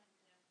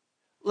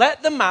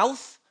 Let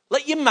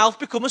your mouth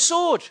become a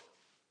sword.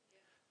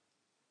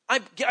 I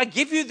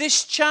give you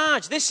this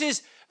charge. This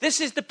is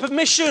the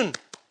permission.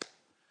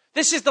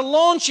 This is the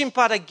launching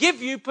pad. I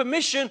give you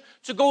permission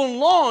to go and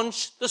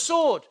launch the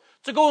sword,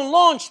 to go and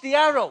launch the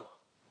arrow.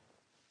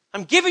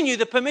 I'm giving you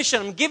the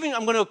permission. I'm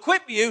going to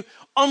equip you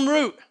en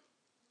route.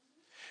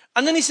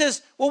 And then he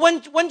says, well, when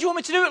do you want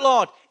me to do it,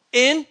 Lord?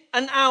 In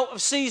and out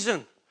of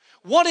season.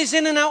 What is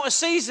in and out of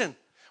season?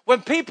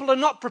 When people are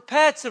not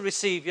prepared to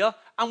receive you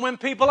and when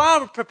people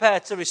are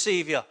prepared to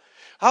receive you.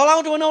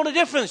 How do I know the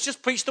difference?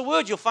 Just preach the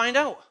word, you'll find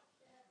out.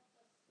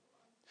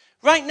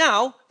 Right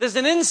now, there's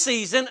an in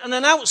season and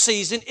an out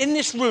season in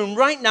this room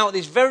right now at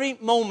this very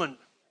moment.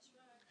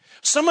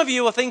 Some of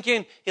you are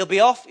thinking, he'll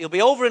be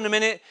over in a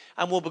minute,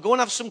 and we'll go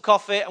and have some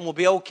coffee and we'll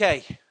be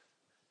okay.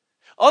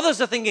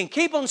 Others are thinking,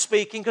 keep on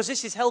speaking because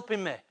this is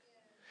helping me.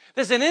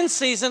 There's an in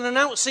season and an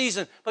out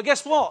season. But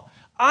guess what?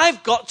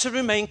 I've got to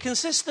remain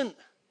consistent.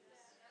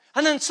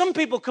 And then some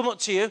people come up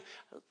to you,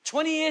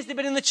 20 years they've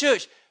been in the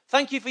church.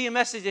 Thank you for your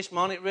message this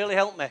morning, it really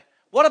helped me.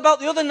 What about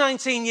the other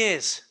 19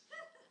 years?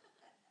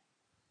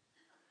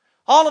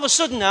 All of a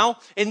sudden now,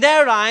 in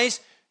their eyes,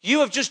 you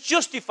have just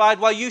justified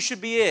why you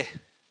should be here.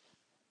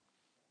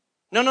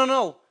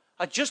 No.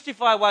 I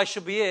justify why I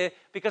should be here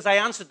because I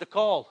answered the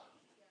call.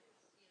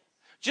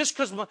 Just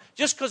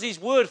because his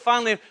word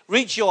finally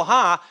reached your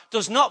heart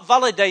does not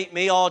validate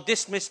me or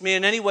dismiss me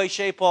in any way,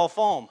 shape or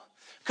form.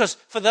 Because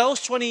for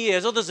those 20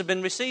 years, others have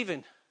been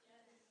receiving.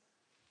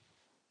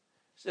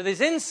 So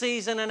there's in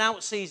season and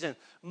out season.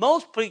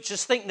 Most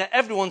preachers think that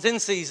everyone's in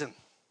season.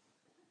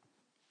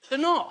 They're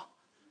not.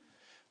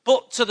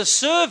 But to the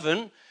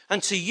servant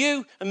and to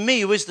you and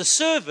me who is the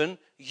servant,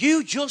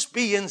 you just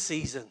be in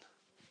season.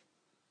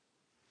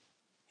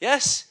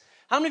 Yes?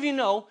 How many of you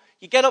know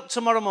you get up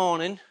tomorrow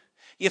morning,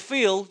 you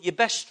feel your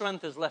best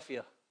strength has left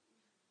you?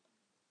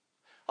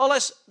 Oh,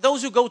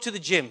 those who go to the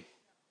gym.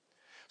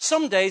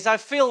 Some days I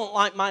feel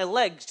like my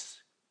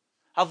legs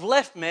have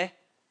left me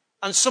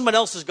and someone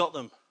else has got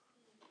them.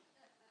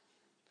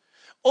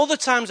 Other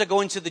times I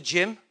go into the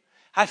gym,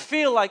 I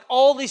feel like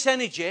all this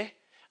energy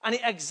and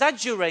it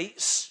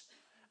exaggerates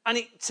and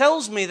it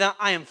tells me that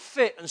I am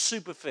fit and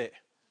super fit.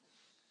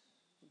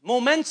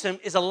 Momentum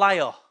is a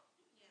liar.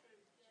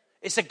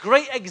 It's a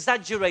great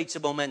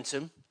exaggerator,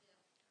 momentum.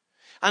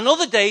 And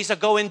other days I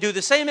go in, do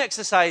the same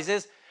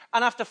exercises,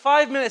 and after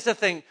 5 minutes I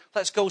think,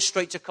 let's go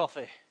straight to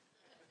coffee.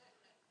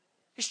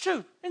 It's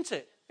true, isn't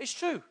it? It's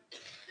true.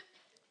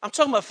 I'm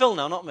talking about Phil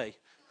now, not me.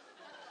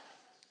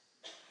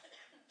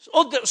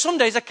 Some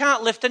days I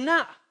can't lift a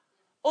gnat.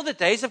 Other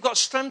days I've got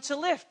strength to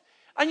lift.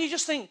 And you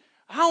just think,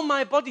 how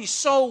my body's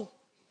so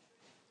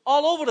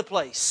all over the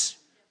place.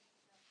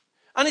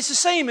 And it's the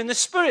same in the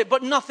spirit,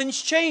 but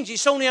nothing's changed.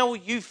 It's only how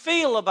you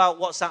feel about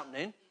what's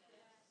happening.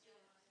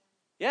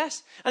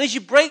 Yes? And as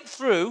you break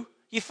through,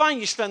 you find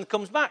your strength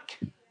comes back.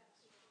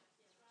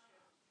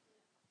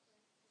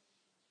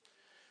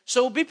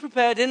 So be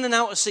prepared in and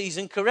out of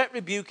season, correct,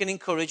 rebuke, and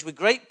encourage with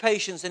great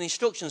patience and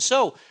instruction.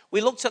 So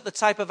we looked at the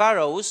type of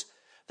arrows.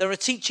 There are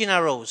teaching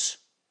arrows.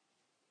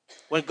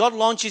 When God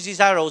launches his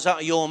arrows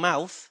out of your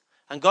mouth,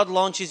 and God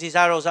launches his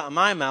arrows out of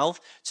my mouth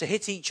to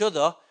hit each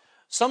other,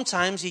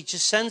 sometimes he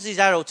just sends his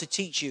arrow to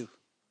teach you.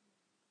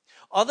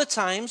 Other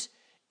times,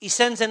 he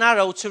sends an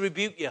arrow to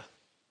rebuke you.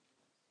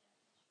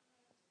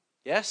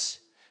 Yes?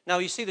 Now,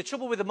 you see, the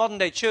trouble with the modern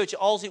day church,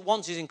 all it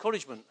wants is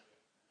encouragement.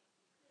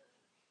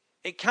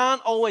 It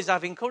can't always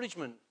have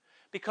encouragement.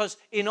 Because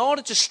in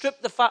order to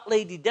strip the fat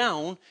lady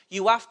down,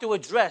 you have to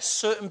address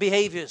certain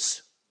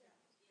behaviors.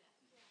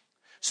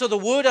 So the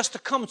word has to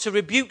come to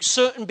rebuke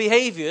certain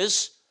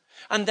behaviors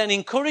and then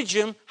encourage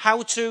them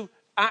how to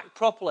act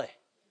properly.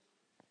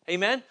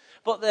 Amen?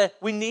 But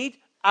we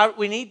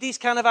need these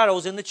kind of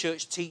arrows in the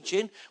church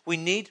teaching. We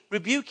need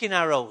rebuking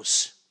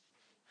arrows.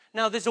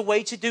 Now, there's a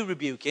way to do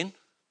rebuking.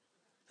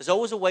 There's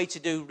always a way to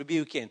do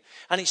rebuking.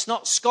 And it's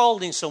not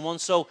scalding someone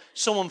so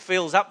someone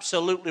feels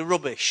absolutely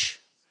rubbish.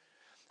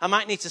 I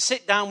might need to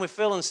sit down with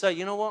Phil and say,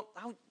 you know what,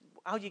 how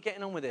are you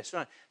getting on with this?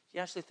 Right?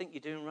 You actually think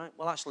you're doing right?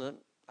 Well, actually,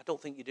 I don't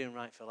think you're doing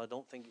right, Phil. I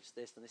don't think it's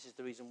this, and this is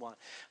the reason why.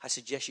 I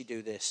suggest you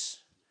do this.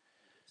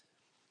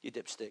 You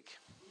dipstick.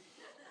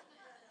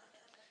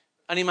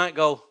 And he might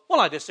go, well,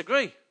 I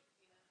disagree.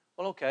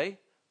 Well, okay.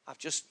 I've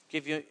just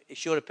give you,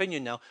 it's your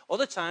opinion now.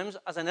 Other times,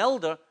 as an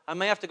elder, I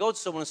may have to go to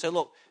someone and say,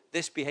 look,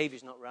 this behavior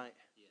is not right.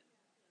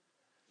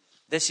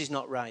 This is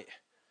not right.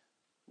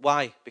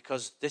 Why?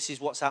 Because this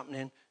is what's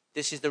happening.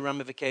 This is the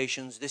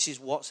ramifications. This is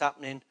what's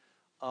happening.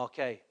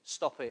 Okay,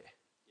 stop it.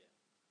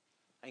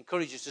 I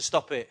encourage you to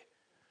stop it.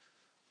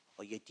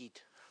 Or you did.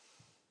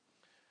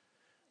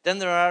 Then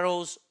there are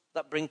arrows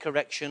that bring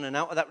correction, and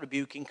out of that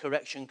rebuking,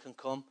 correction can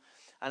come.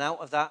 And out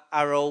of that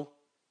arrow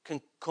can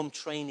come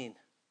training.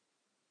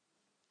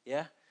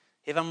 Yeah?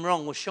 If I'm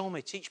wrong, well, show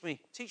me, teach me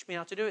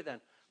how to do it then.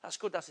 That's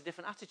good, that's a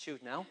different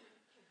attitude now.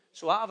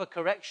 So out of a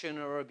correction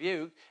or a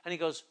rebuke, and he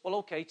goes, well,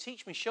 okay,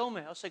 teach me, show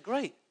me. I'll say,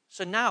 great.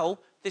 So now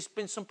there's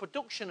been some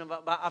production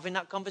about having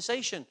that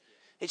conversation.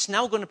 It's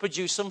now going to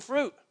produce some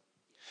fruit.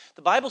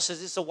 The Bible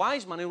says it's a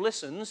wise man who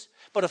listens,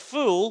 but a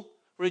fool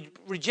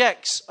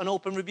rejects an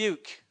open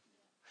rebuke.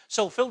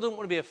 So Phil doesn't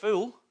want to be a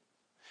fool,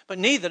 but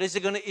neither is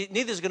going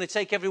to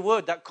take every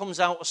word that comes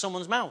out of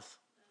someone's mouth.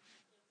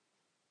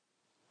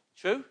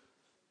 True?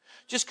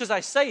 Just because I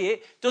say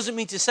it doesn't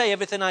mean to say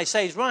everything I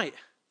say is right.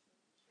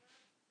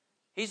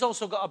 He's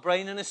also got a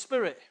brain and a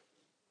spirit.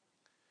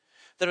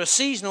 There are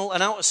seasonal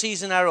and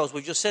out-of-season arrows.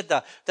 We've just said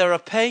that. There are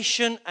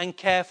patient and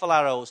careful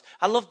arrows.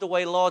 I love the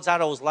way Lord's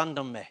arrows land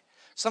on me.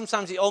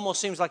 Sometimes it almost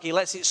seems like he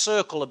lets it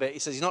circle a bit. He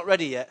says he's not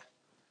ready yet.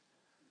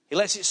 He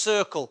lets it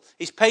circle.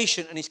 He's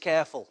patient and he's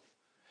careful.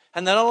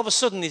 And then all of a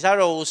sudden his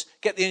arrows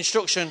get the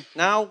instruction,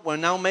 now we're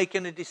now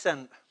making a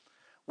descent.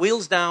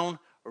 Wheels down,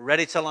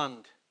 ready to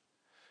land.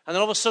 And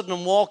then all of a sudden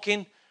I'm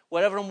walking,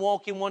 wherever I'm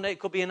walking one day, it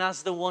could be in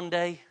Asda one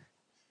day,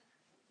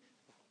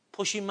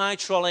 pushing my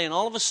trolley, and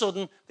all of a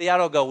sudden the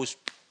arrow goes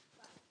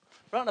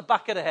right on the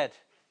back of the head.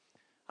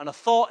 And a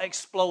thought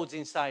explodes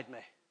inside me.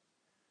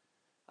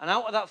 And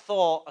out of that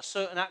thought, a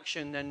certain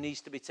action then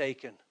needs to be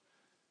taken.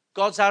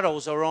 God's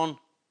arrows are en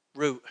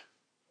route.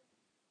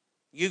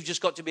 You've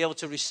just got to be able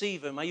to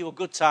receive them. Are you a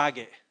good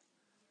target?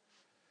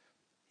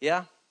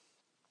 Yeah?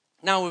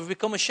 Now we've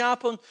become a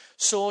sharpened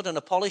sword and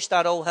a polished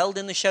arrow held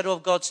in the shadow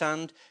of God's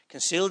hand,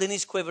 concealed in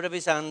his quiver of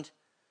his hand.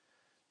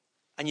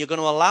 And you're going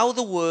to allow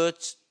the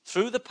words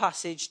through the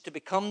passage to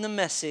become the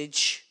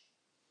message.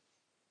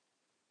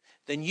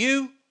 Then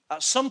you,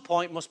 at some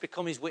point, must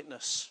become his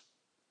witness.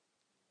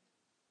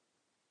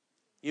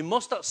 You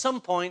must at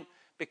some point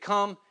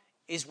become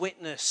his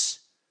witness.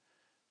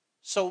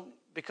 So,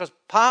 because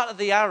part of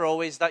the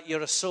arrow is that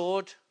you're a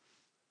sword.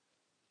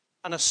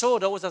 And a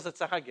sword always has a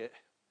target.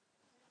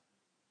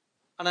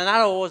 And an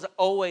arrow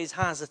always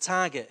has a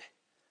target.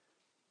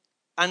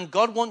 And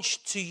God wants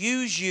to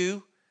use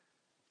you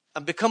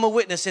and become a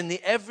witness in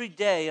the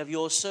everyday of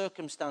your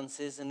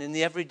circumstances and in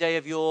the everyday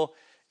of your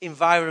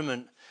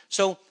environment.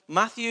 So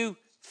Matthew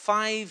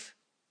 5,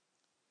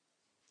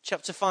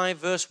 chapter 5,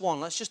 verse 1.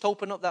 Let's just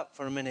open up that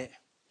for a minute.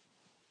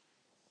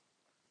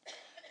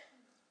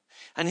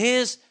 And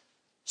here's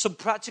some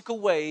practical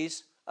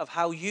ways of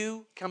how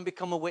you can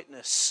become a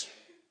witness.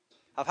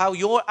 Of how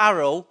your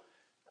arrow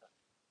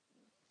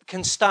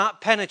can start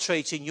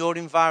penetrating your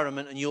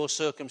environment and your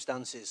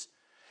circumstances.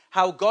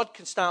 How God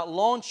can start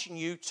launching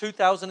you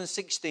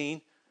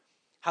 2016.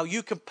 How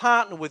you can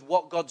partner with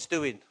what God's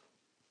doing.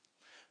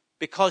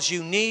 Because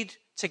you need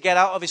to get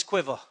out of his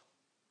quiver.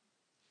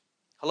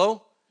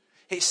 Hello?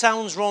 It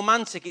sounds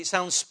romantic, it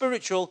sounds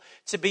spiritual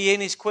to be in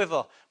his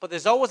quiver. But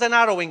there's always an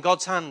arrow in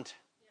God's hand.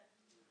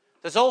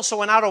 There's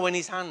also an arrow in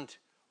his hand,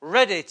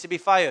 ready to be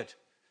fired.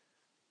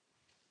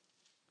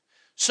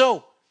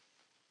 So,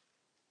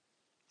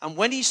 and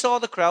when he saw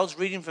the crowds,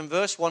 reading from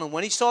verse 1, and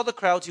when he saw the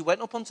crowds, he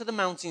went up onto the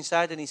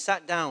mountainside and he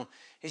sat down.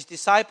 His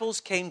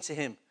disciples came to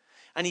him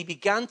and he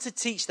began to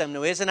teach them.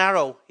 Now here's an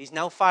arrow. He's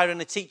now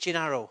firing a teaching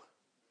arrow.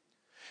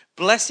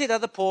 Blessed are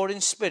the poor in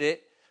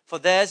spirit, for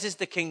theirs is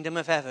the kingdom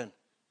of heaven.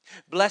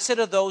 Blessed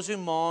are those who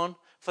mourn,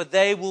 for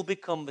they will be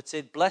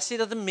comforted. Blessed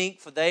are the meek,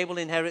 for they will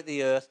inherit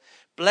the earth.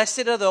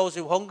 Blessed are those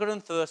who hunger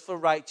and thirst for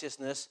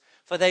righteousness,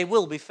 for they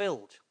will be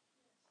filled.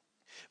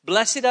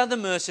 Blessed are the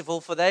merciful,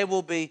 for they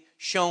will be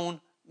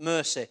shown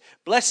mercy.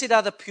 Blessed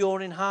are the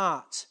pure in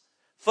heart,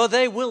 for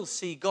they will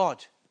see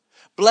God.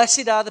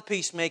 Blessed are the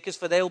peacemakers,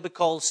 for they will be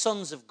called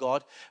sons of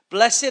God.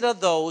 Blessed are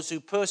those who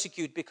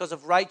persecute because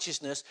of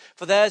righteousness,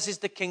 for theirs is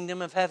the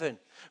kingdom of heaven.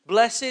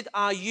 Blessed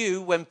are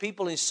you when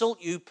people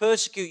insult you,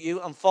 persecute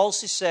you, and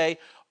falsely say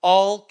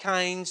all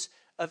kinds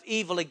of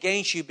evil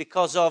against you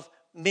because of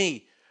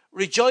me.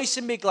 Rejoice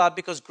and be glad,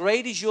 because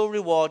great is your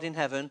reward in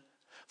heaven.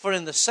 For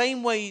in the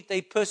same way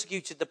they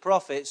persecuted the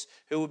prophets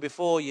who were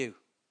before you.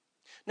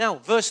 Now,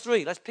 verse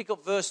 3. Let's pick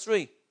up verse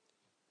 3.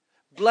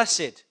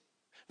 Blessed.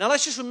 Now,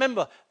 let's just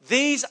remember,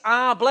 these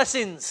are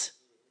blessings.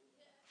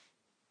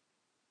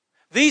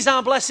 These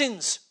are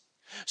blessings.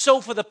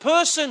 So, for the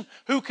person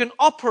who can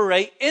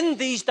operate in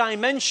these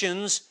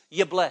dimensions,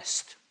 you're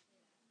blessed.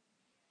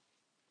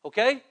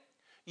 Okay?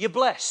 You're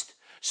blessed.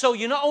 So,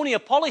 you're not only a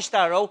polished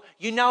arrow,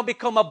 you now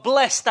become a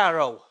blessed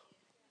arrow.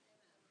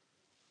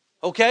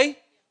 Okay?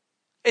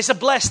 It's a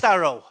blessed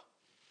arrow.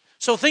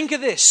 So, think of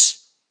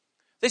this.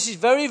 This is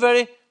very,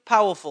 very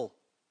powerful.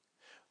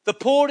 The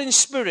poor in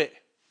spirit.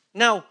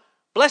 Now,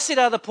 blessed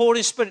are the poor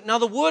in spirit. Now,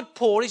 the word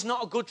poor is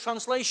not a good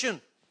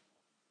translation.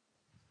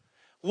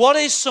 What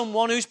is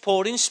someone who's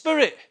poor in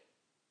spirit?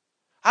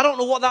 I don't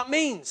know what that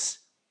means.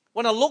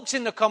 When I looked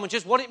in the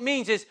commentaries, what it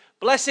means is,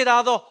 blessed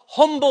are the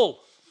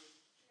humble.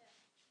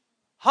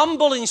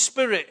 Humble in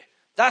spirit.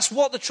 That's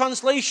what the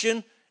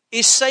translation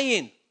is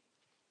saying.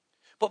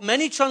 But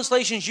many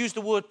translations use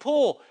the word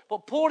poor.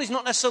 But poor is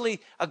not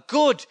necessarily a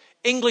good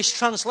English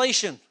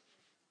translation.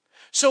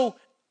 So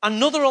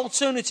another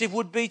alternative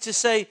would be to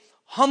say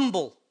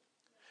humble.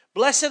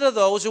 Blessed are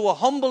those who are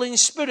humble in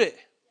spirit.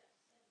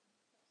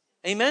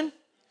 Amen?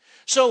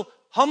 So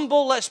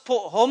humble, let's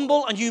put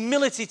humble and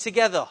humility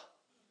together.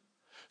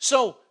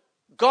 So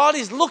God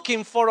is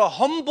looking for a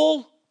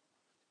humble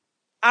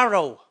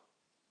arrow.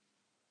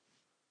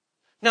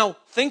 Now,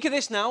 think of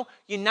this now.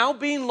 You're now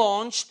being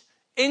launched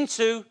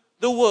into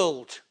the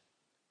world.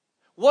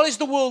 What is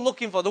the world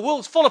looking for? The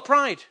world's full of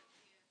pride.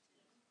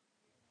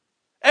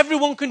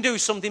 Everyone can do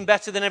something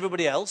better than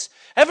everybody else.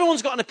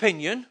 Everyone's got an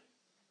opinion.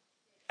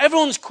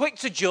 Everyone's quick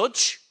to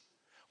judge.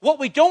 What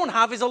we don't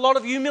have is a lot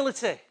of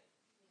humility.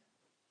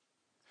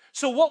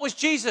 So what was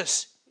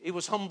Jesus? He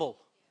was humble.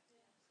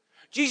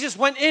 Jesus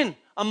went in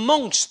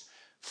amongst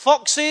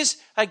foxes,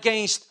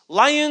 against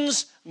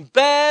lions,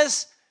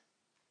 bears,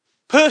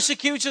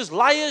 persecutors,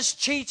 liars,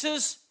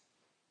 cheaters,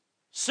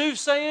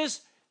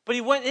 soothsayers. But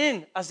he went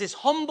in as this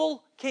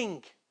humble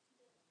king.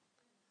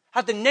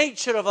 Had the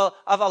nature of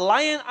a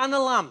lion and a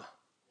lamb.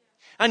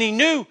 And he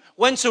knew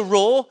when to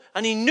roar,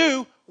 and he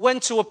knew when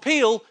to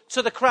appeal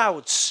to the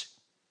crowds.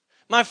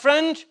 My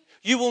friend,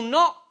 you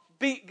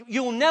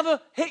will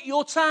never hit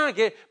your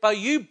target by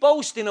you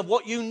boasting of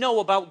what you know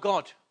about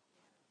God.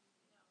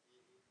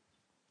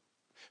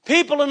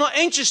 People are not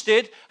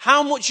interested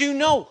how much you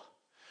know.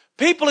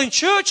 People in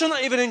church are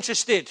not even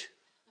interested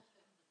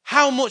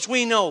how much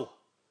we know.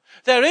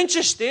 They're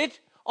interested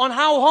on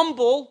how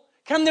humble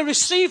can they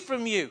receive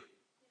from you.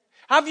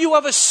 Have you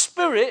a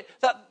spirit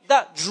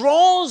that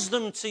draws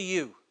them to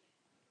you?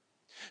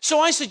 So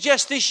I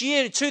suggest this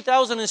year,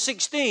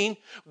 2016,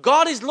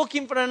 God is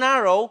looking for an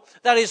arrow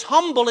that is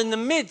humble in the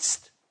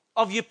midst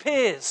of your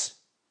peers.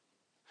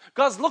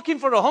 God's looking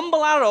for a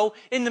humble arrow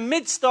in the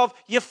midst of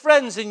your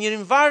friends and your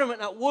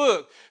environment at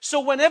work.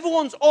 So when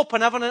everyone's up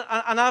and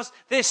has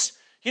this,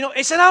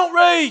 it's an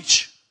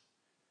outrage.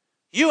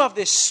 You have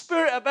this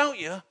spirit about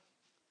you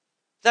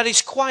that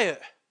is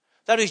quiet,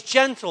 that is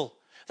gentle,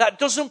 that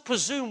doesn't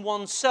presume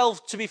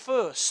oneself to be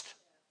first.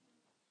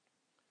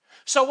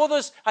 So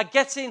others are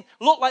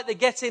look like they're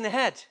getting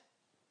ahead.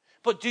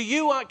 But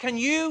can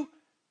you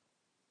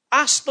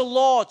ask the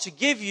Lord to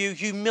give you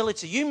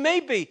humility? You may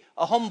be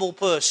a humble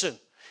person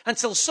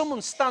until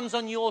someone stands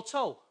on your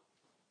toe.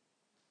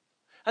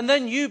 And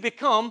then you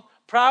become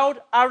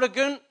proud,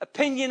 arrogant,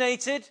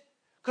 opinionated,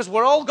 because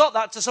we've all got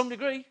that to some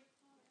degree.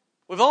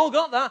 We've all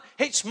got that.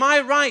 It's my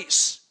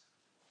rights.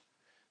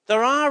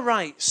 There are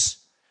rights.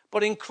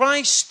 But in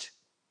Christ,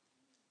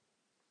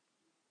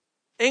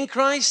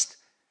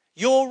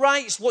 your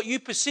rights, what you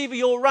perceive are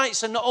your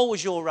rights, are not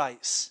always your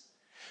rights.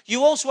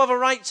 You also have a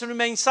right to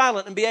remain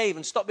silent and behave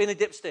and stop being a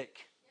dipstick.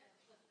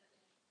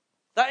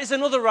 That is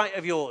another right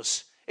of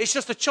yours. It's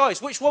just a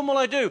choice. Which one will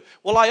I do?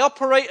 Will I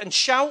operate and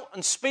shout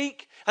and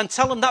speak and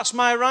tell them that's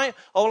my right?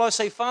 Or will I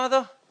say,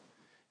 Father,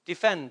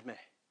 defend me.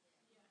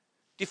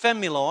 Defend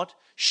me, Lord.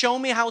 Show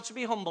me how to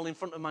be humble in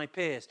front of my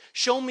peers.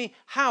 Show me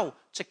how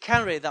to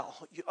carry that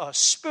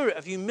spirit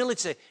of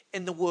humility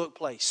in the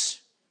workplace.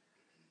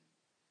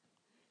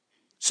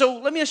 So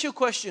let me ask you a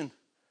question.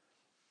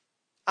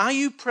 Are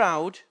you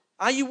proud?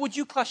 Would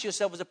you class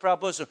yourself as a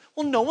proud person?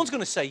 Well, no one's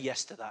going to say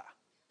yes to that.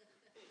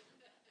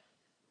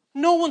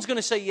 No one's going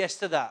to say yes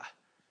to that.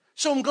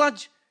 So I'm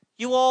glad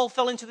you all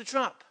fell into the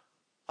trap.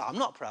 I'm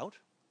not proud.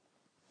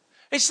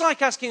 It's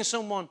like asking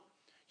someone,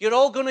 you're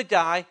all going to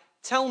die.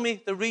 Tell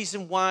me the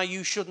reason why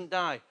you shouldn't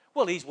die.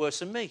 Well, he's worse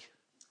than me.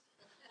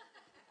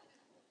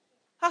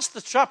 That's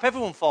the trap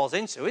everyone falls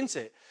into, isn't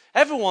it?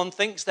 Everyone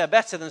thinks they're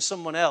better than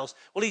someone else.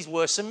 Well, he's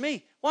worse than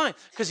me. Why?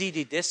 Because he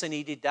did this and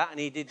he did that and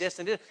he did this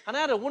and did. And I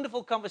had a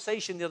wonderful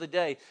conversation the other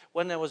day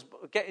when I was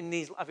getting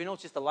these. Have you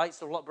noticed the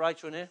lights are a lot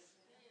brighter in here?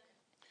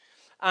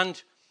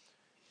 And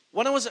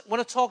when I was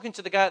talking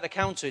to the guy at the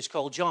counter, he's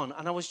called John,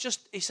 and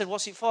he said,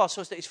 what's it for? So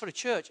I said, it's for a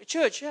church. A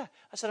church, yeah.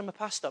 I said, I'm a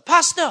pastor.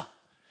 Pastor!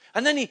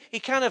 And then he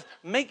kind of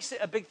makes it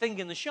a big thing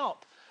in the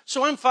shop.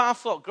 So I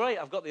thought, great,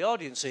 I've got the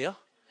audience here.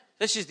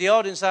 This is the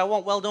audience I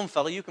want. Well done,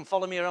 fella. You can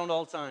follow me around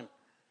all the time.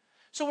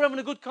 So we're having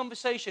a good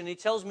conversation. He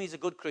tells me he's a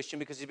good Christian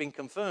because he's been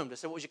confirmed. I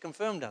said, what was you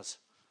confirmed as?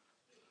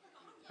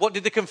 What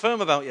did they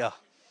confirm about you?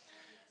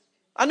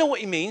 I know what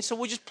he means, so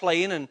we're just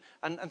playing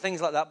and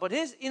things like that. But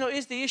here's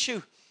the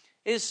issue,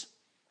 is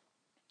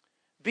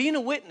being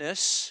a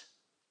witness,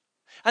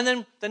 and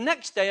then the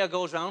next day I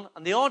goes around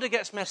and the order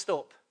gets messed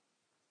up.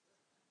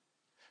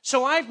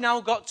 So I've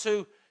now got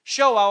to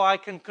show how I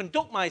can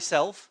conduct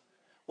myself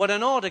when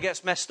an order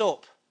gets messed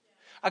up.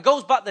 I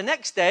goes back the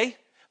next day,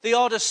 the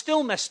order's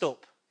still messed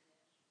up.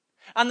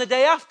 And the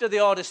day after, the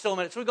order's still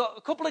messed up. So we've got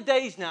a couple of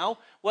days now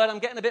where I'm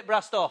getting a bit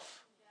brassed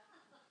off.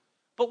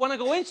 But when I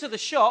go into the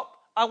shop,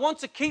 I want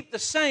to keep the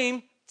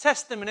same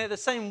testimony, the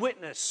same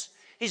witness.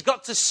 He's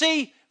got to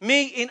see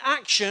me in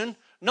action,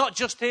 not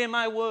just hear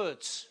my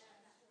words.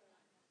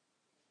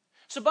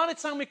 So by the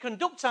time we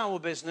conduct our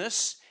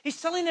business,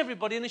 he's telling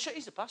everybody in the shop,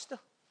 he's a pastor.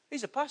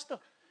 He's a pastor.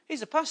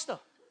 He's a pastor.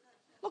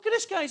 Look at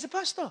this guy, he's a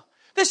pastor.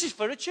 This is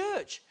for a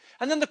church.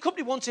 And then the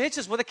company wants to hit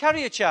us with a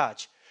carrier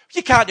charge.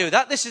 You can't do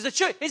that. This is a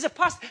church. He's a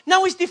pastor.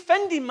 Now he's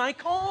defending my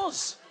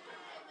cause.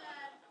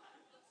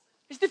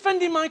 He's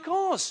defending my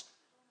cause.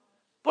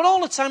 But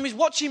all the time he's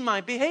watching my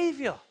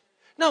behavior.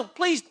 Now,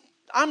 please,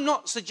 I'm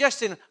not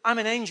suggesting I'm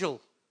an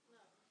angel.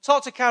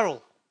 Talk to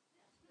Carol.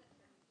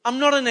 I'm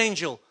not an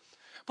angel.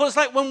 But it's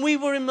like when we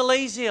were in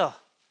Malaysia,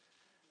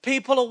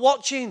 people are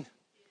watching.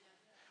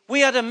 We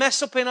had a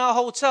mess up in our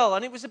hotel,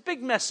 and it was a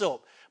big mess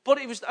up.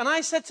 And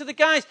I said to the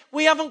guys,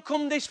 we haven't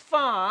come this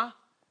far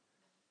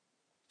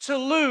to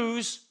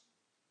lose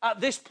at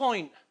this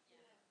point.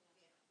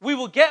 We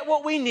will get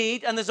what we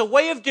need, and there's a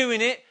way of doing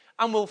it,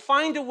 and we'll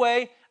find a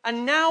way.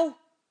 And now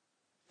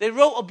they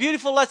wrote a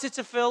beautiful letter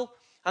to Phil,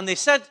 and they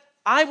said,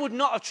 I would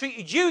not have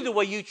treated you the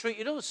way you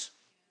treated us.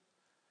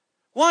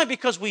 Why?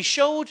 Because we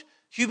showed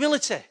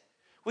humility.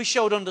 We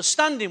showed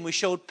understanding. We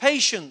showed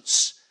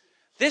patience.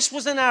 This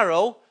was an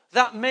arrow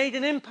that made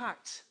an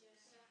impact.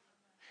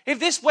 If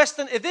this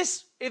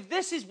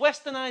is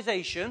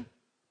westernization,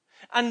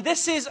 and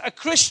this is a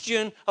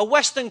Christian, a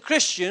Western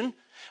Christian,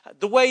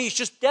 the way he's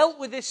just dealt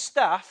with his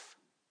staff,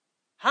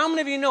 how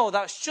many of you know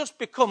that's just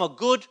become a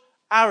good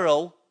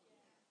arrow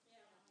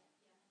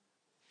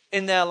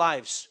in their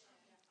lives?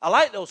 I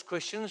like those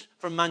Christians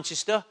from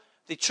Manchester.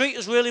 They treat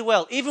us really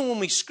well. Even when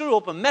we screw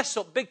up and mess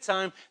up big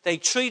time, they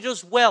treat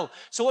us well.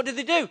 So what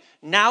do?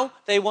 Now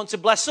they want to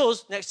bless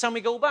us next time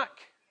we go back.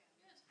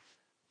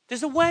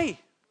 There's a way.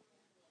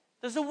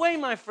 There's a way,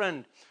 my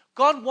friend.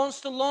 God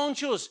wants to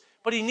launch us,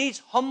 but he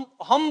needs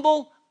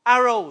humble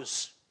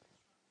arrows.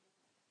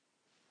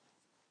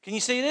 Can you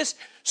see this?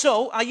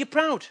 So, are you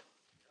proud?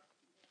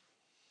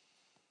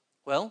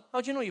 Well,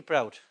 how do you know you're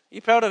proud? Are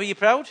you proud of you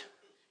proud?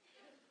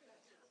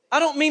 I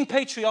don't mean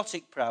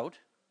patriotic proud.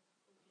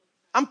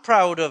 I'm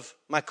proud of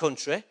my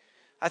country.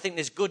 I think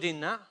there's good in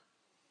that.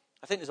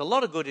 I think there's a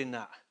lot of good in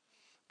that.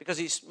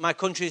 Because my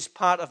country is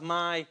part of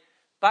my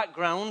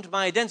background,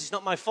 my identity. It's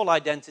not my full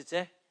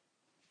identity.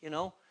 You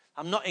know,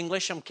 I'm not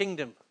English, I'm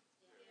kingdom.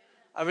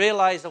 I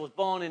realised I was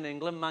born in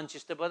England,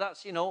 Manchester, but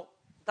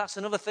that's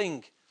another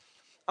thing.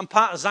 I'm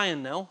part of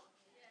Zion now.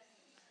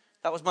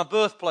 That was my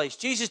birthplace.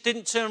 Jesus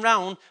didn't turn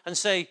around and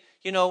say,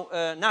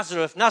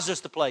 Nazareth's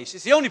the place.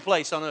 It's the only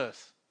place on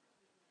earth.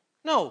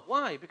 No,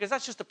 why? Because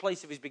that's just the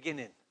place of his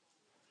beginning.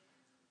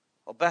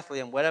 Or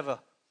Bethlehem, wherever.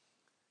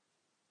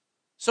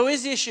 So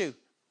here's the issue.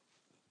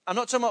 I'm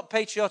not talking about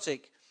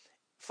patriotic.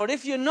 For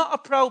if you're not a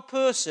proud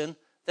person,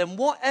 then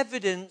what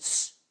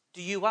evidence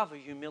do you have of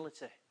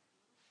humility?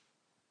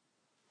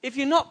 If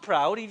you're not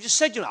proud, you've just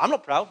said, I'm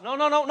not proud. No,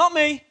 not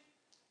me.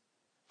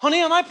 Honey,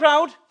 am I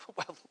proud?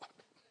 Well,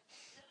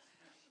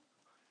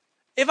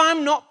 if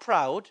I'm not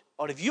proud,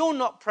 or if you're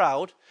not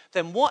proud,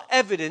 then what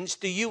evidence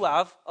do you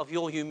have of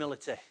your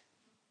humility?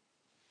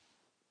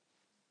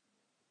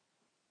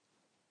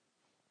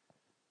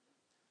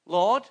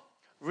 Lord,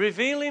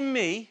 reveal in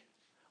me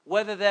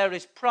whether there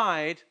is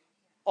pride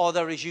or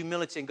there is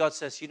humility. And God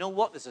says, you know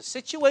what? There's a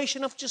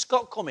situation I've just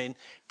got coming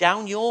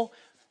down your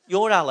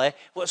alley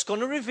what's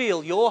going to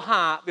reveal your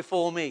heart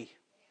before me.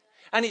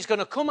 And it's going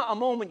to come at a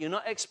moment you're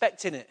not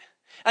expecting it.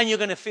 And you're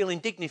going to feel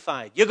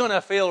indignified. You're going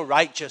to feel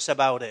righteous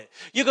about it.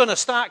 You're going to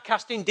start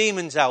casting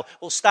demons out.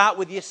 Well, start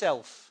with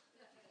yourself.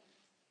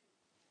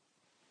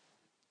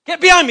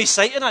 Get behind me,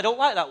 Satan. I don't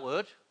like that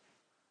word.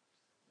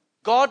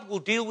 God will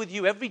deal with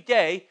you every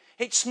day.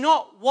 It's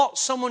not what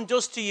someone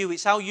does to you,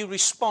 it's how you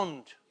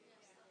respond.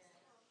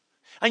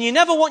 And you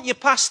never want your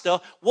pastor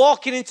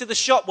walking into the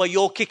shop where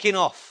you're kicking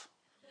off.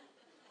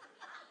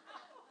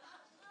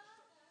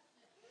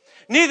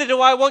 Neither do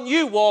I want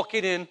you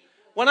walking in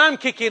when I'm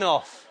kicking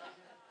off.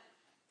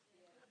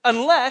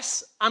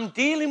 Unless I'm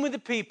dealing with the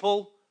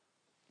people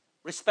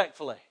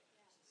respectfully.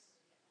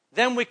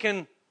 Then we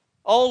can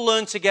all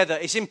learn together.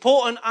 It's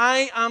important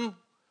I am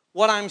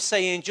what I'm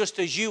saying just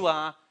as you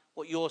are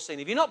what you're saying.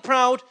 If you're not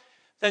proud,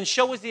 then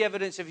show us the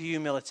evidence of your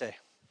humility.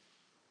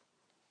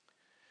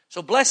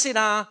 So blessed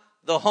are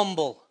the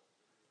humble.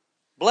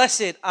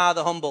 Blessed are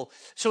the humble.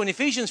 So in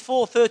Ephesians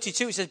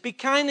 4:32 it says, be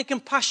kind and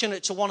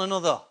compassionate to one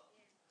another.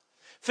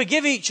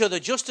 Forgive each other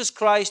just as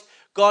Christ,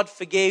 God,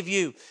 forgave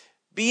you.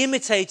 Be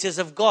imitators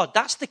of God.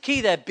 That's the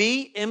key there.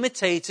 Be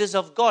imitators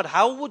of God.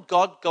 How would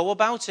God go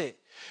about it?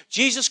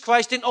 Jesus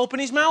Christ didn't open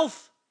his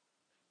mouth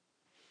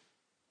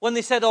when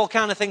they said all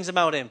kind of things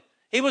about him.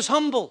 He was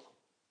humble.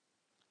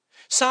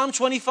 Psalm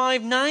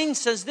 25:9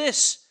 says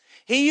this,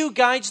 he who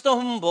guides the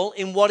humble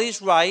in what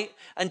is right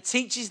and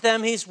teaches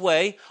them his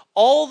way,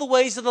 all the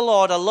ways of the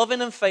Lord are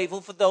loving and faithful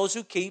for those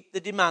who keep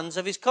the demands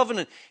of his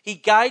covenant. He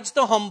guides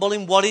the humble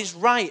in what is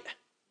right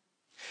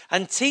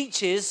and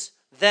teaches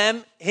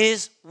them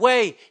his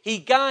way. He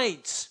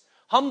guides.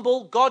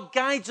 Humble, God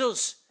guides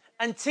us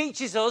and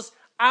teaches us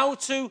how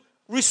to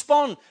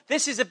respond.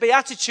 This is a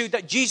beatitude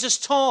that Jesus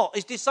taught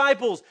his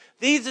disciples.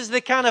 These are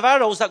the kind of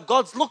arrows that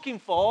God's looking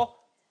for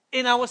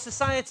in our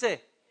society.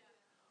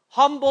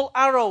 Humble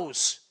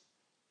arrows.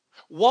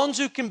 Ones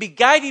who can be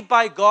guided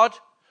by God,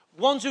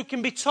 ones who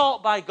can be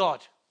taught by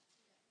God.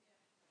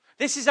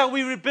 This is how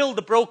we rebuild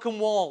the broken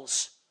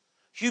walls.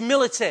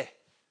 Humility.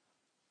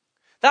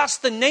 That's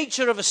the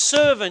nature of a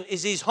servant,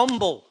 is he's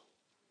humble.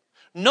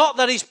 Not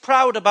that he's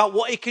proud about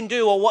what he can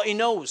do or what he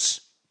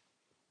knows.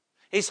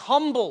 He's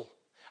humble.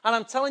 And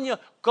I'm telling you,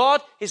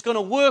 God is going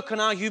to work on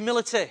our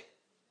humility.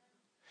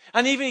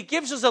 And even he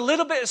gives us a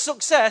little bit of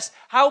success,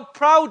 how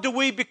proud do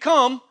we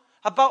become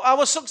about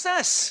our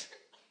success?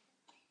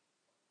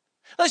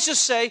 Let's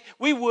just say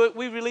we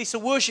release a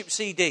worship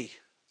CD.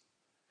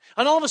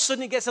 And all of a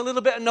sudden it gets a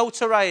little bit of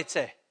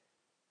notoriety.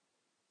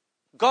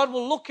 God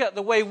will look at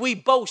the way we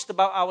boast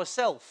about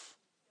ourselves.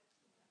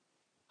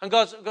 And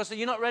God says,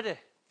 you're not ready.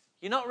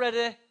 You're not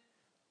ready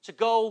to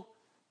go.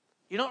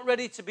 You're not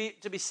ready to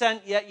be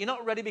sent yet. You're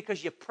not ready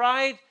because your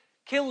pride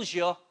kills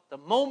you. The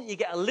moment you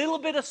get a little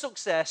bit of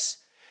success,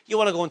 you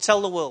want to go and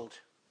tell the world.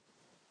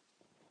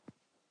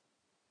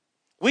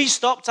 We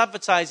stopped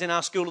advertising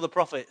our School of the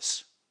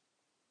Prophets.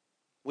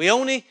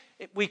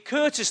 We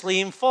courteously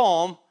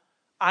inform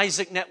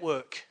Isaac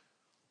Network.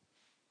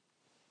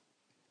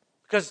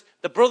 Because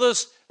the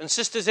brothers and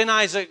sisters in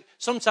Isaac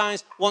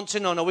sometimes want to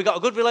know. Now, we've got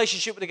a good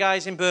relationship with the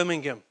guys in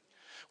Birmingham.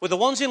 With the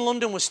ones in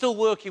London, we're still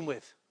working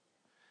with.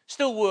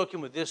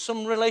 There's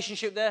some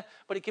relationship there,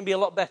 but it can be a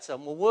lot better.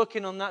 And we're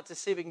working on that to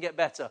see if it can get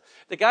better.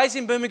 The guys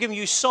in Birmingham,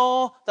 you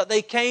saw that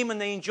they came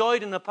and they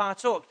enjoyed and they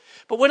partook.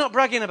 But we're not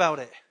bragging about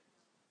it.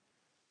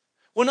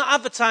 We're not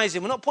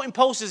advertising. We're not putting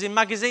posters in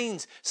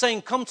magazines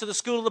saying, come to the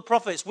School of the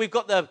Prophets. We've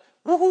got the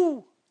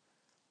woohoo.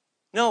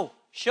 No,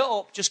 shut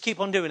up. Just keep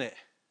on doing it.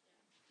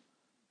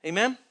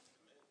 Amen?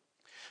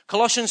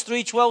 Colossians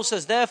 3:12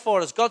 says,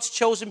 therefore, as God's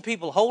chosen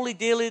people, holy,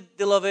 dearly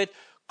beloved,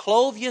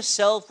 clothe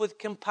yourself with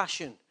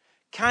compassion,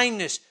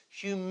 kindness,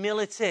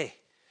 humility,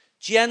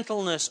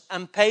 gentleness,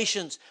 and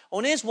patience. Oh,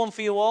 and here's one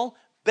for you all.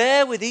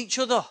 Bear with each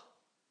other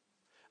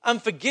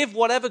and forgive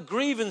whatever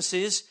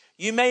grievances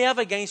you may have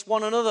against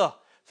one another.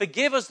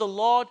 Forgive as the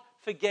Lord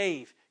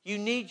forgave. You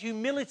need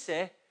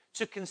humility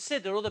to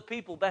consider other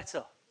people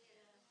better.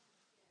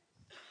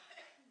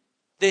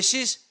 This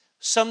is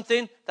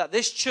something that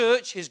this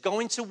church is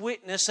going to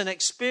witness and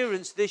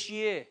experience this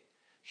year.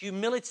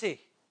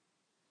 Humility.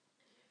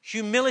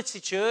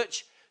 Humility,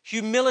 church.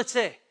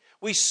 Humility.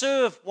 We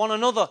serve one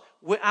another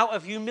out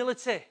of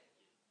humility.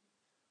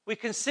 We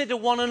consider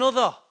one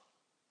another.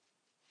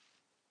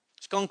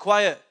 It's gone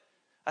quiet.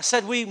 I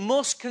said we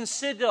must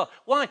consider.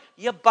 Why?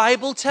 Your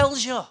Bible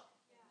tells you.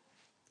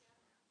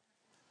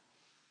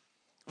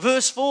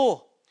 Verse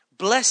 4.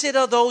 Blessed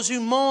are those who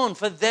mourn,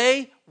 for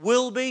they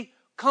will be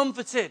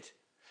comforted.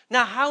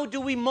 Now, how do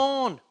we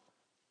mourn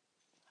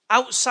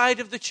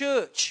outside of the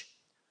church?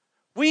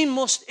 We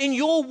must, in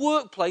your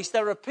workplace,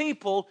 there are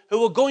people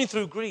who are going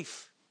through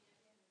grief.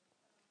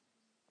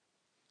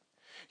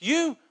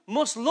 You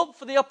must look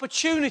for the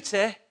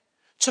opportunity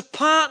to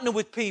partner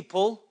with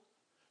people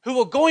who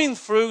are going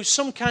through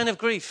some kind of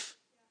grief.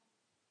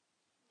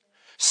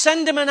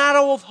 Send them an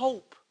arrow of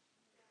hope.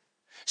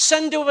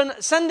 Send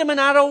them an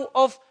arrow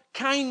of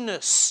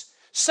kindness.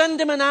 Send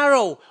them an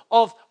arrow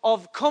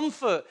of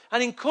comfort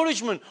and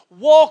encouragement.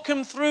 Walk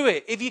them through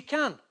it if you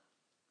can.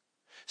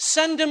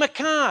 Send them a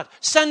card.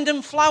 Send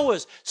them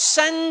flowers.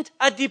 Send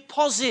a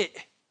deposit.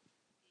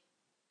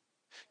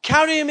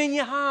 Carry them in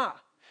your heart.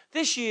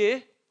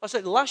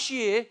 Last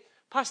year,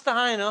 Pastor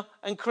Heiner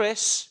and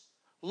Chris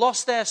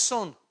lost their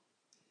son.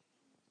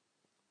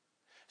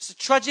 It's a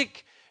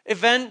tragic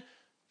event.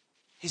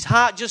 His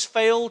heart just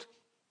failed.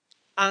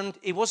 And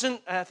he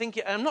wasn't,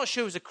 I'm not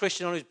sure he was a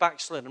Christian or he was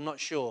backslid, I'm not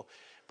sure.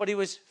 But he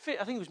was fit,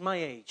 I think he was my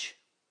age.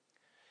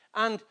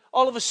 And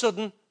all of a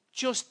sudden,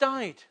 just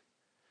died.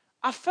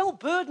 I felt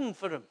burdened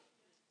for him.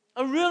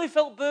 I really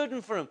felt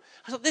burdened for him.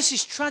 I thought, this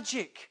is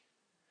tragic.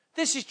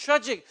 This is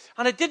tragic.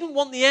 And I didn't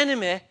want the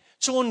enemy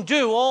to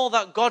undo all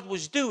that God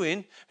was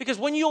doing. Because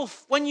when you're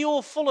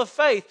full of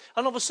faith,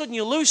 and all of a sudden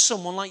you lose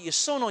someone like your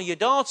son or your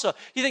daughter,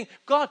 you think,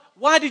 God,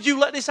 why did you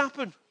let this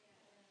happen?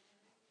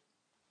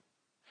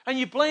 And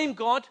you blame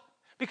God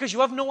because you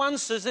have no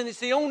answers and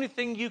it's the only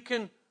thing you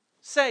can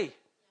say.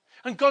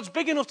 And God's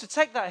big enough to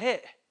take that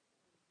hit.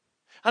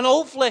 And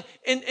hopefully,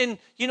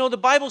 the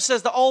Bible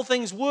says that all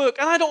things work.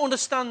 And I don't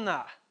understand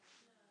that.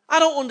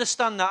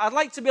 I'd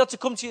like to be able to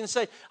come to you and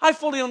say, I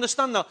fully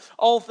understand that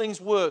all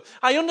things work.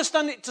 I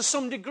understand it to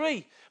some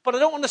degree, but I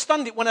don't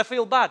understand it when I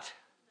feel bad.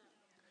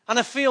 And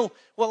I feel,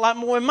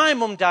 like when my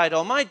mum died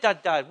or my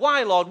dad died.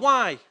 Why, Lord,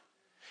 why?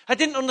 I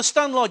didn't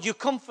understand, Lord, you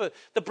comfort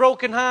the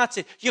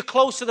brokenhearted. You're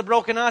close to the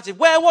brokenhearted.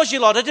 Where was you,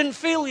 Lord? I didn't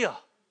feel you.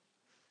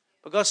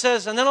 But God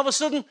says, and then all of a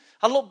sudden,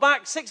 I look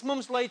back 6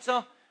 months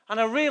later, and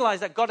I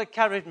realized that God had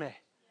carried me.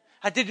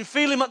 I didn't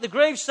feel him at the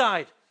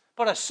graveside,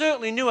 but I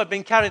certainly knew I'd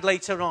been carried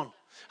later on.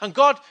 And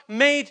God give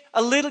me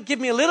a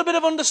little bit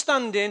of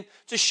understanding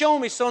to show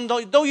me, son,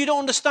 though you don't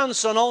understand,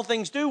 son, all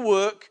things do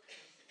work.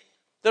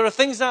 There are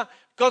things that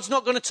God's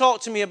not going to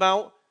talk to me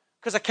about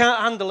because I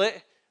can't handle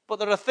it. But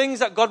there are things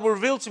that God will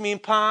reveal to me in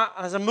part.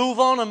 And as I move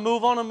on,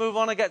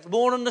 I get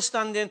more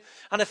understanding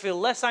and I feel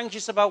less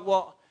anxious about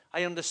what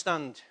I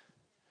understand.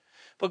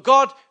 But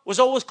God was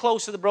always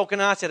close to the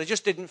brokenhearted. I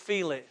just didn't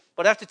feel it.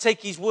 But I have to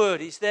take his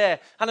word. It's there.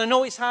 And I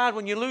know it's hard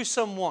when you lose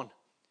someone.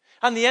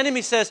 And the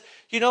enemy says,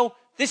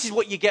 this is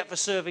what you get for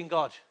serving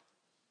God.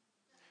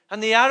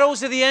 And the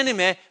arrows of the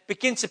enemy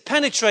begin to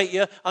penetrate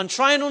you and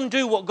try and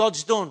undo what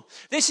God's done.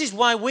 This is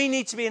why we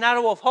need to be an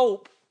arrow of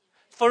hope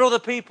for other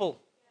people.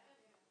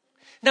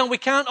 Now, we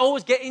can't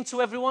always get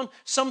into everyone.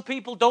 Some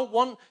people don't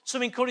want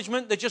some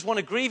encouragement. They just want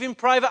to grieve in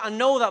private. I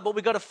know that, but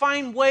we've got to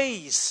find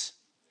ways.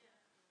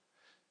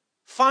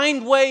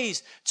 Find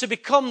ways to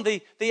become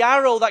the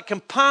arrow that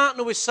can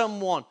partner with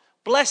someone.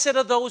 Blessed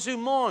are those who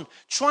mourn.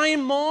 Try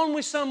and mourn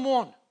with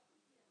someone.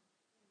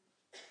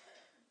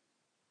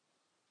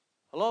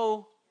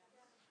 Hello?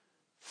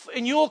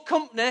 In your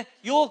company,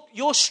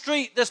 your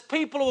street, there's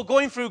people who are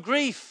going through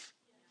grief.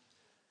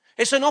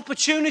 It's an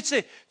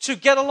opportunity to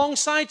get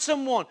alongside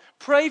someone.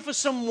 Pray for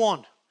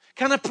someone.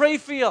 Can I pray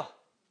for you?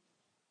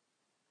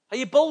 Are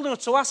you bold enough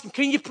to ask them,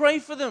 can you pray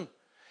for them?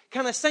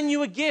 Can I send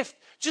you a gift?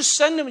 Just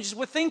send them.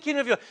 We're thinking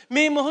of you.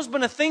 Me and my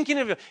husband are thinking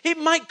of you. It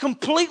might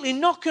completely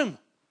knock them.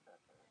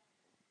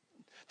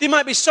 They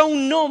might be so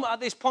numb at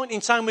this point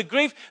in time with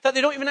grief that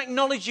they don't even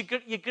acknowledge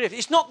your grief.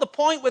 It's not the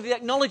point where they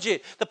acknowledge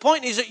it. The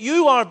point is that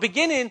you are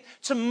beginning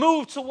to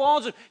move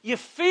towards it. You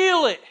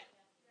feel it.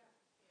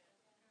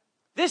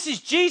 This is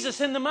Jesus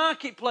in the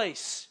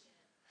marketplace.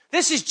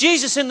 This is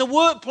Jesus in the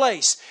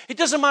workplace. It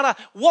doesn't matter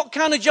what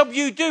kind of job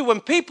you do. When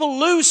people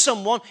lose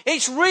someone,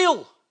 it's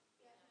real.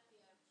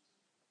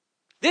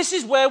 This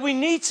is where we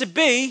need to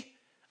be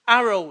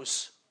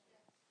arrows.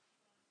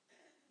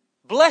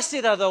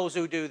 Blessed are those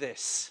who do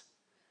this.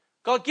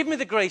 God, give me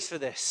the grace for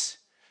this.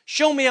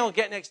 Show me how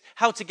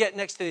to get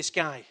next to this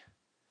guy.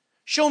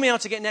 Show me how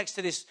to get next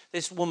to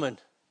this woman.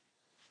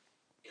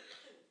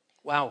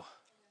 Wow.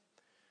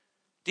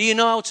 Do you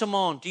know how to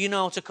mourn? Do you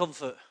know how to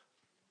comfort?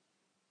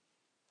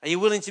 Are you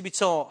willing to be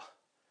taught?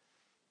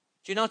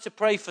 Do you know how to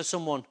pray for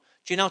someone?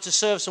 Do you know how to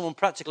serve someone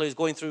practically who's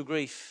going through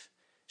grief?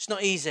 It's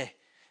not easy.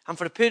 And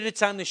for a period of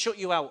time, they shut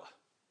you out.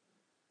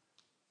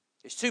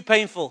 It's too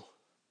painful.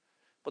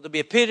 But there'll be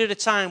a period of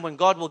time when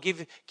God will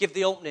give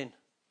the opening.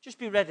 Just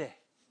be ready.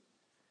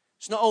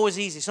 It's not always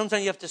easy.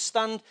 Sometimes you have to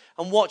stand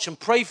and watch and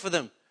pray for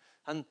them.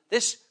 And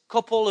this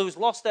couple who's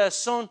lost their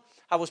son,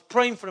 I was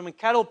praying for him, and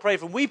Carol prayed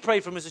for him. We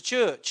prayed for him as a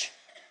church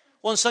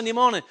one Sunday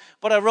morning.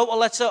 But I wrote a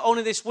letter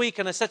only this week,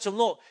 and I said to him,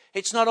 look,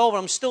 it's not over.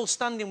 I'm still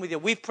standing with you.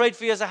 We've prayed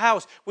for you as a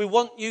house. We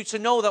want you to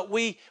know that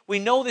we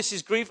know this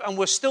is grief, and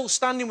we're still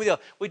standing with you.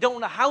 We don't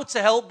know how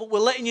to help, but we're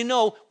letting you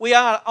know we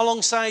are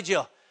alongside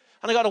you.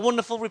 And I got a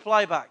wonderful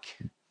reply back.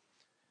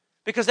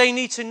 Because they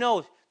need to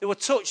know, they were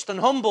touched and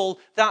humbled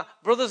that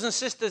brothers and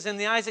sisters in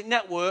the Isaac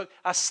Network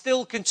are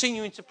still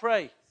continuing to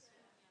pray.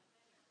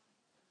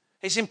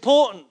 It's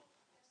important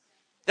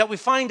that we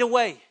find a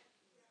way.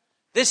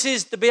 This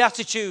is the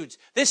Beatitudes.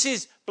 This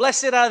is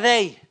blessed are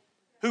they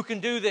who can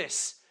do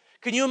this.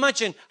 Can you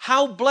imagine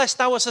how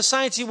blessed our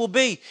society will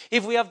be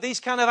if we have these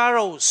kind of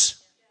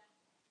arrows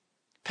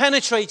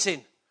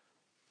penetrating?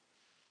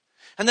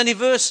 And then in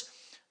verse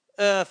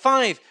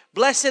 5,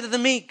 blessed are the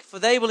meek, for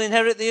they will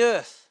inherit the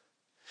earth.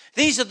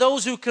 These are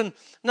those who can...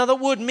 Now, the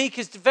word meek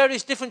is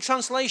various different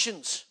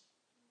translations.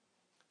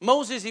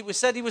 Moses, it was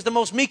said he was the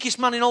most meekest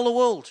man in all the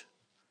world.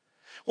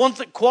 One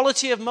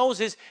quality of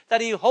Moses, that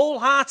he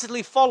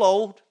wholeheartedly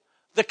followed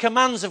the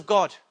commands of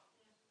God.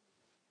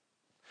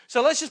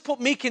 So let's just put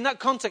meek in that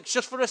context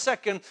just for a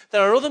second.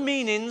 There are other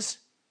meanings.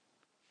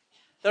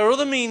 There are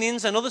other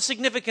meanings and other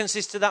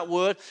significances to that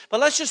word.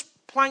 But let's just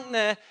plant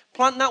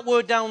that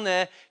word down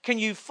there. Can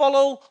you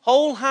follow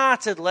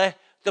wholeheartedly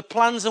the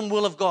plans and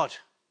will of God?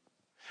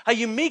 Are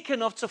you meek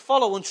enough to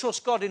follow and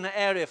trust God in that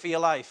area for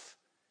your life?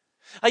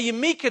 Are you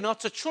meek enough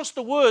to trust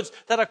the words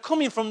that are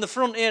coming from the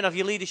front end of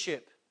your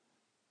leadership?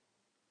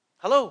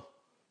 Hello?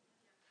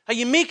 Are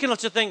you meek enough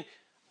to think,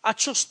 I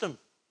trust them.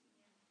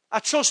 I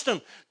trust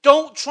them.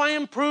 Don't try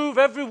and prove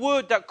every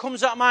word that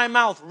comes out of my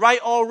mouth, right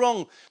or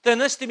wrong. There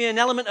needs to be an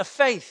element of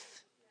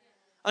faith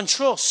and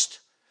trust.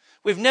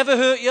 We've never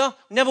hurt you,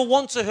 never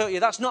want to hurt you.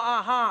 That's not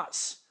our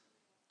hearts.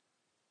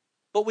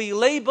 But we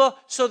labor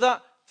so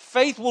that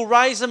faith will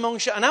rise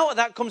amongst you. And out of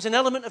that comes an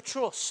element of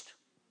trust.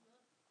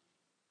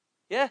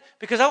 Yeah?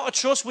 Because out of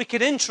trust, we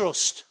can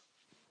entrust.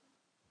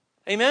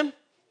 Amen?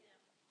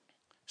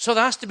 So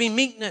there has to be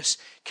meekness.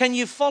 Can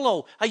you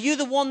follow? Are you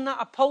the one that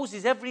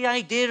opposes every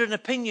idea and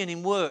opinion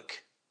in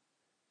work?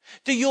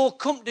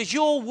 Does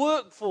your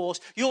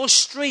workforce, your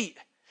street,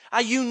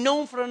 are you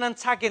known for an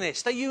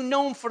antagonist? Are you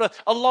known for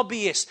a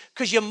lobbyist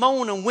because you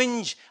moan and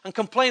whinge and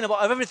complain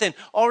about everything?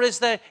 Or is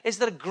there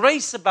a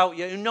grace about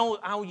you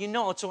how you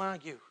know how to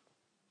argue?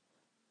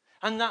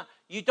 And that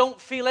you don't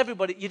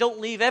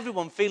leave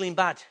everyone feeling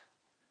bad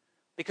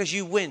because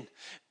you win.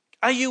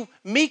 Are you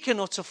meek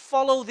enough to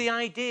follow the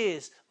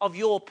ideas of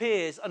your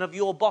peers and of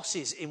your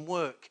bosses in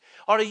work?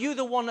 Or are you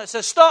the one that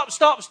says, stop,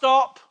 stop,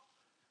 stop.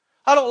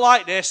 I don't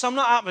like this. I'm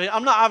not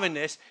having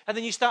this. And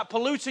then you start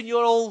polluting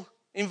your whole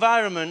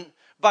environment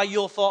by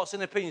your thoughts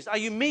and opinions. Are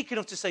you meek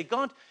enough to say,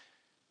 God,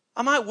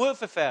 I might work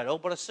for Pharaoh,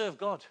 but I serve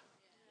God.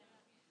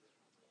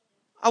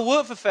 I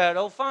work for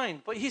Pharaoh,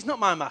 fine, but he's not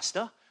my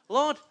master.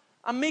 Lord,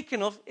 I'm meek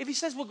enough. If he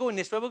says we're going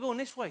this way, we're going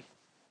this way.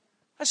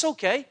 That's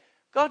okay.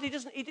 God,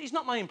 he's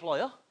not my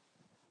employer.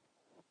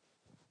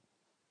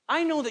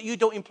 I know that you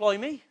don't employ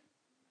me.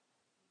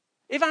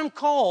 If I'm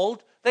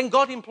called, then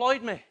God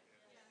employed me.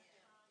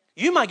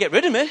 You might get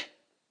rid of me.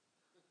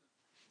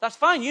 That's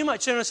fine. You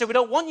might turn around and say, we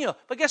don't want you.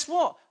 But guess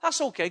what?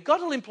 That's okay.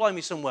 God will employ me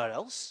somewhere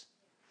else.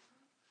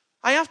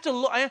 I have to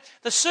look.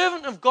 The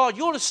servant of God,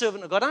 you're a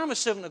servant of God. I'm a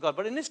servant of God.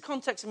 But in this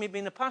context of me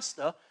being a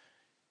pastor,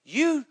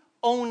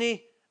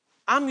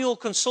 I'm your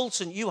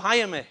consultant. You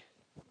hire me.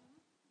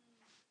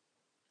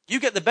 You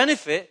get the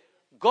benefit.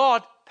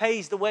 God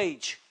pays the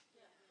wage.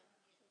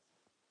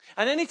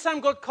 And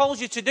anytime God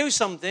calls you to do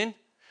something,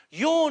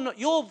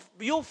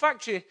 your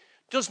factory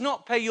does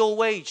not pay your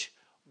wage.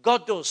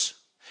 God does.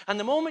 And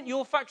the moment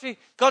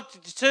God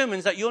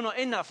determines that you're not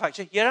in that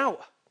factory, you're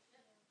out.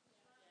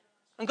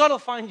 And God will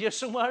find you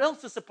somewhere else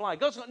to supply.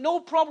 God's got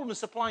no problem with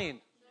supplying.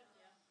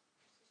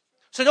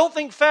 So don't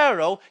think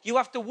Pharaoh, you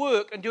have to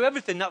work and do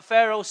everything that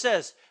Pharaoh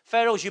says.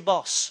 Pharaoh's your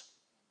boss.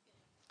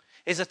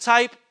 Is a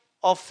type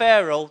of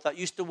Pharaoh that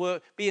used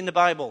to be in the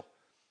Bible.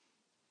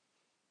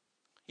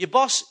 Your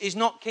boss is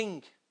not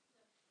king.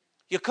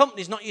 Your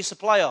company is not your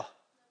supplier.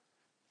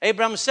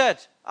 Abraham said,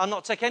 I'll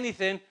not take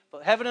anything,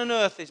 but heaven and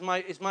earth is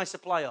my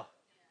supplier.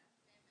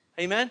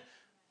 Amen?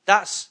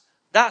 That's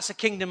a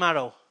kingdom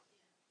arrow.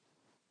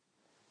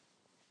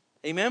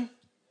 Amen?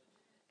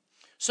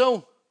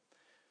 So,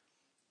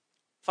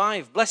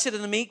 5, blessed are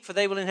the meek, for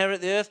they will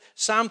inherit the earth.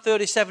 Psalm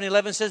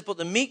 37:11 says, but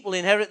the meek will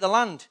inherit the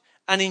land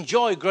and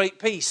enjoy great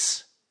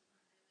peace.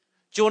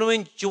 Do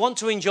you want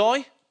to enjoy?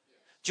 Do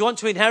you want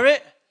to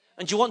inherit?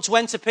 And do you want to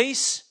enter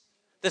peace?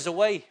 There's a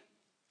way.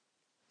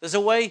 There's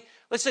a way.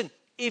 Listen,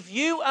 if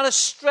you are as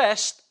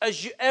stressed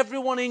as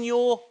everyone in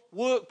your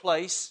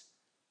workplace,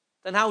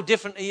 then how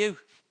different are you?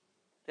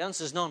 The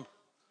answer is none.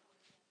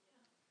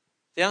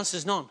 The answer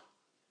is none.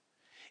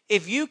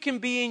 If you can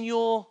be in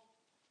your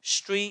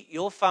street,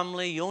 your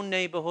family, your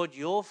neighborhood,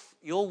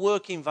 your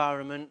work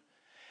environment,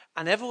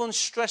 and everyone's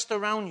stressed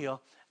around you,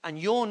 and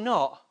you're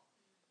not,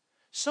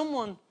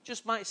 someone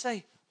just might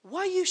say,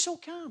 why are you so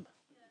calm?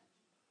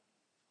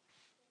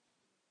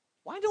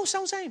 Why don't you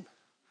sound the same?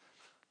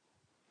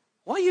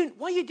 Why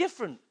are you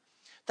different?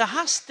 There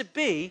has to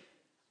be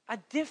a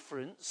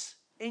difference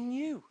in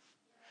you.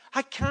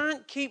 I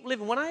can't keep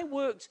living. When I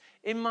worked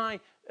in my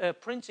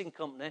printing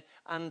company,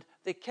 and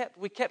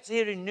we kept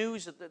hearing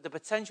news that the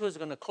potential is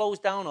going to close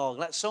down or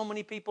let so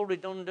many people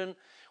redundant.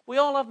 We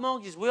all have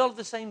mortgages. We all have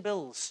the same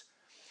bills.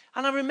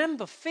 And I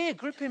remember fear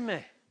gripping me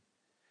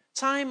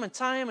time and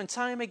time and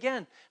time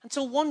again,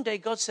 until one day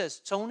God says,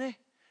 Tony,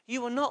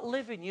 you are not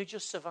living, you're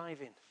just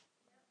surviving.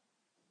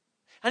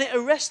 And it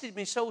arrested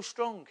me so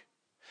strong.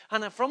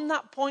 And from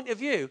that point of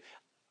view,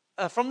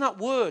 from that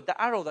word,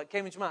 the arrow that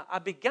came into my mouth, I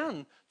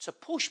began to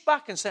push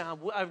back and say,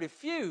 I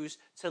refuse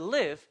to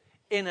live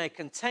in a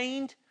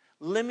contained,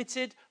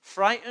 limited,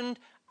 frightened,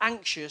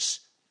 anxious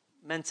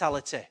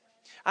mentality.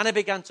 And I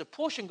began to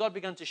push, and God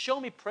began to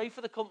show me, pray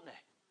for the company.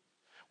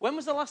 When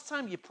was the last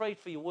time you prayed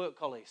for your work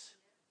colleagues?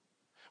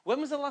 When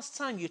was the last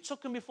time you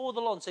took them before the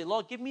Lord and say,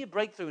 Lord, give me a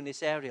breakthrough in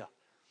this area?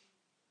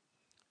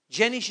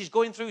 Jenny, she's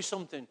going through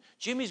something.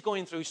 Jimmy's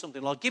going through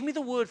something. Lord, give me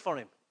the word for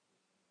him.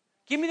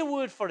 Give me the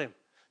word for him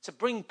to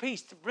bring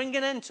peace, to bring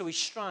an end to his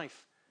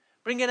strife,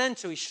 bring an end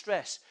to his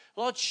stress.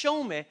 Lord,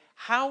 show me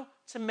how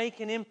to make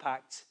an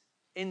impact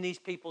in these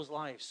people's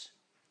lives.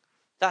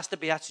 That's the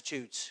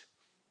Beatitudes.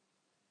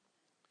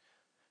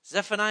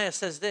 Zephaniah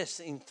says this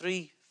in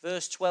 3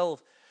 verse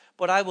 12,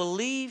 but I will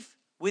leave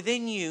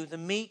within you the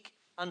meek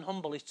and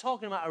humble. He's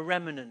talking about a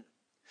remnant.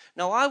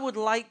 Now, I would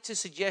like to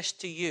suggest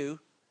to you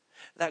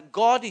that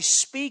God is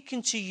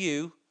speaking to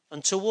you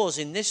and to us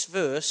in this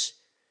verse,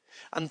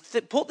 and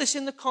put this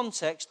in the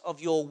context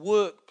of your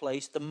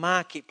workplace, the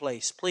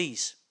marketplace,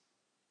 please.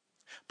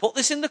 Put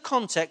this in the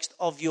context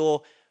of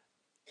your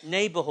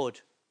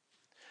neighborhood.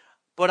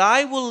 But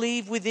I will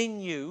leave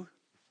within you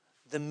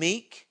the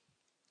meek,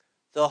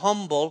 the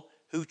humble,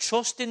 who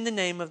trust in the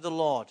name of the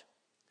Lord.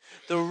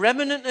 The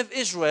remnant of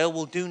Israel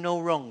will do no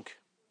wrong.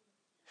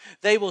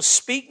 They will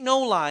speak no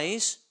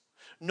lies,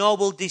 nor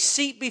will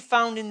deceit be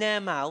found in their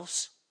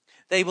mouths.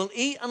 They will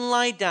eat and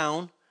lie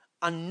down,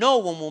 and no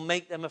one will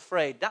make them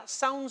afraid. That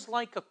sounds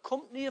like a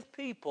company of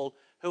people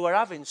who are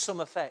having some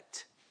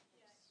effect.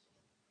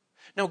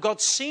 Now,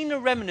 God's seen a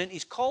remnant.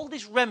 He's called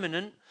this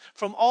remnant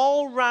from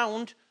all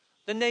round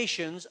the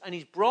nations, and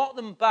he's brought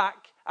them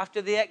back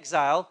after the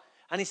exile.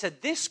 And he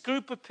said, this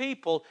group of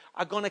people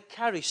are going to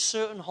carry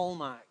certain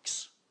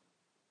hallmarks.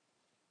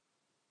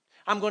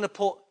 I'm going to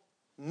put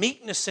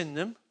meekness in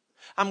them.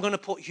 I'm going to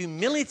put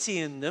humility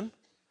in them.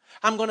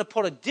 I'm going to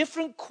put a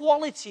different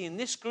quality in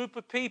this group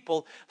of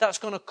people that's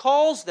going to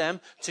cause them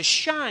to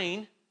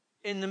shine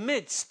in the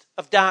midst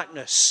of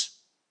darkness.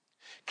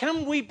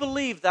 Can we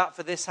believe that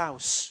for this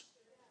house?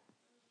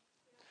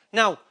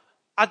 Now,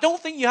 I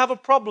don't think you have a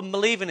problem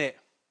believing it.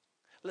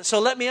 So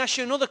let me ask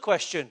you another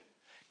question.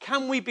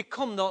 Can we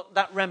become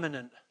that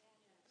remnant?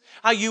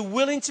 Are you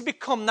willing to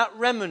become that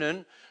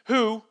remnant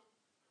who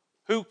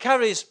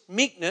carries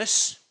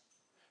meekness,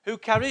 who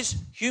carries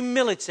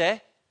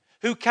humility,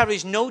 who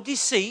carries no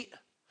deceit,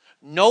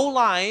 no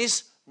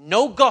lies,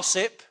 no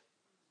gossip?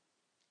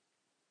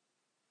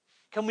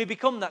 Can we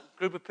become that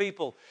group of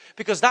people?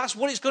 Because that's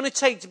what it's going to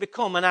take to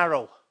become an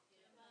arrow.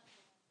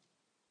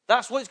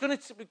 That's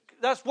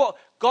what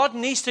God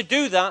needs to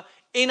do that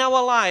in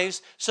our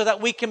lives so that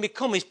we can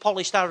become his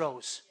polished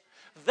arrows.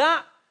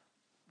 That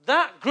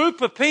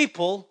group of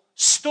people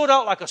stood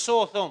out like a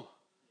sore thumb.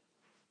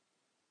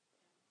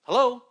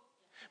 Hello?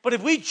 But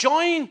if we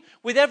join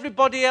with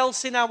everybody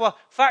else in our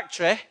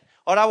factory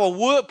or our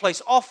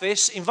workplace,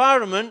 office,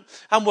 environment,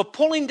 and we're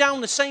pulling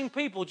down the same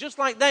people just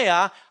like they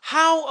are,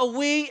 how are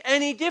we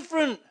any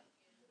different?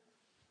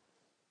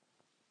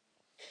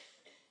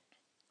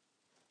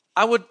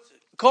 I would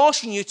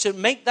caution you to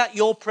make that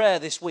your prayer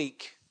this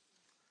week.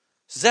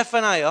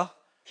 Zephaniah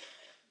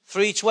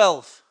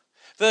 3:12.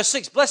 Verse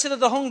 6, blessed are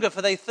the hunger,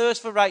 for they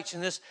thirst for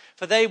righteousness,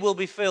 for they will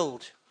be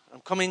filled.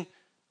 I'm coming,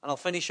 and I'll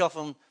finish off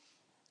on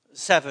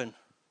 7.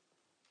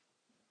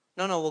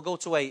 No, we'll go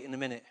to 8 in a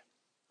minute.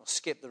 I'll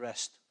skip the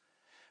rest.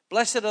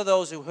 Blessed are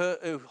those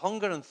who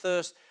hunger and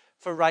thirst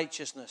for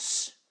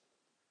righteousness.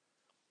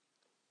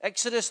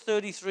 Exodus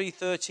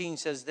 33:13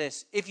 says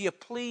this, if you're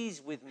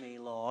pleased with me,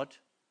 Lord,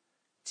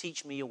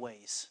 teach me your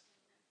ways,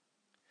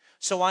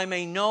 so I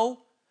may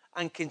know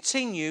and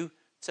continue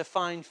to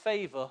find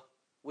favor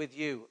with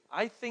you.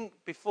 I think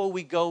before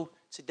we go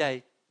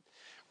today,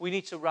 we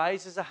need to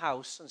rise as a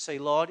house and say,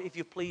 Lord, if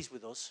you're pleased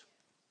with us,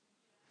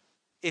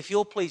 if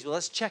you're pleased with us,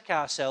 let's check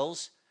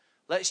ourselves.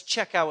 Let's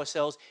check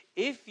ourselves.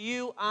 If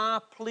you are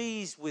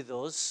pleased with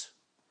us,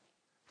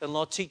 then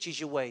Lord, teaches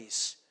your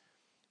ways.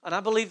 And I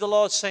believe the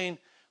Lord's saying,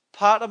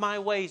 part of my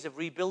ways of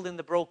rebuilding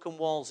the broken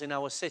walls in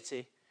our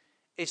city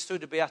is through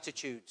the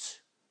Beatitudes.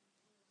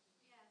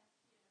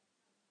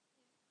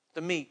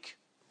 The meek,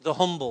 the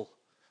humble,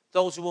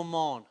 those who will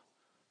mourn,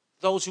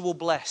 those who will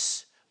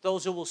bless,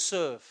 those who will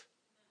serve,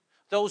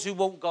 those who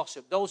won't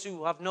gossip, those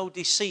who have no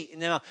deceit in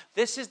their mouth.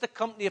 This is the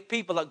company of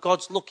people that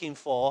God's looking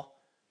for.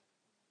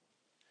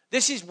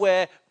 This is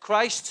where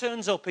Christ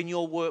turns up in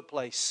your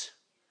workplace.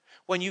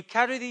 When you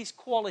carry these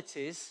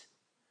qualities,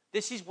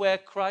 this is where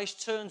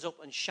Christ turns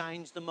up and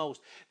shines the most.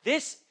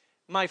 This,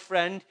 my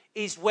friend,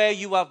 is where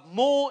you have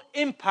more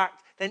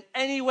impact than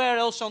anywhere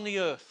else on the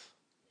earth.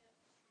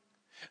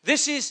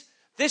 This is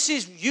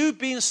you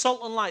being salt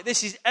and light.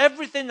 This is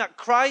everything that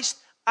Christ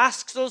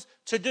asks us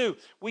to do.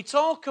 We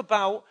talk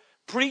about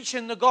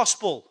preaching the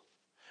gospel.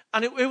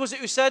 And who was it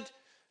who said,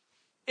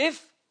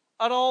 if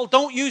at all,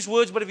 don't use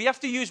words, but if you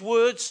have to use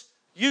words,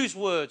 use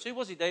words. Who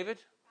was it, David?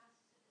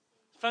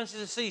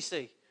 Francis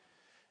Assisi.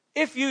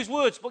 If use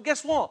words. But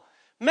guess what?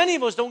 Many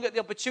of us don't get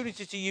the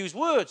opportunity to use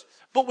words,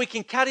 but we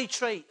can carry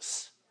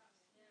traits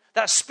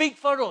that speak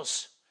for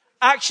us.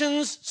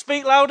 Actions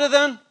speak louder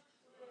than.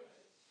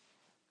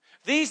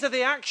 These are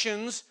the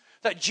actions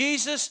that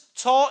Jesus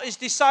taught his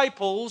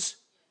disciples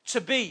to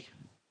be.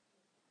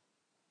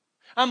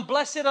 And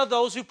blessed are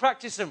those who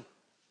practice them.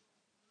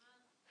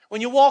 When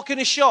you walk in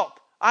a shop,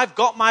 I've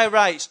got my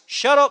rights.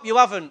 Shut up, you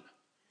haven't.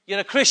 You're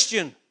a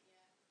Christian.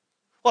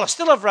 Well, I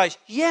still have rights.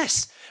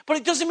 Yes, but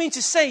it doesn't mean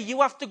to say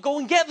you have to go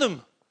and get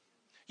them.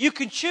 You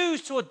can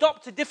choose to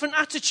adopt a different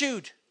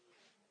attitude.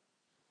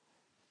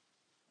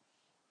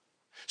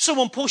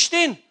 Someone pushed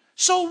in.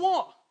 So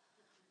what?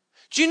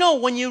 Do you know,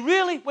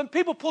 when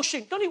people push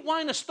in, don't it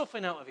whine the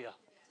stuffing out of you?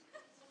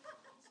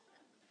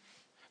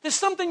 There's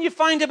something you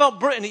find about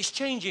Britain, it's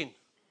changing.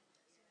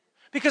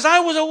 Because I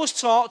was always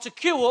taught to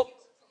queue up,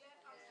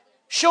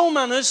 show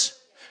manners,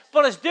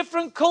 but as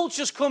different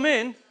cultures come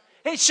in,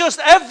 it's just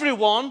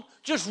everyone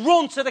just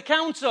run to the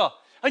counter.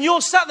 And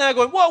you're sat there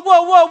going, whoa,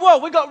 whoa, whoa, whoa,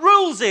 we got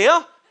rules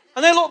here.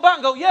 And they look back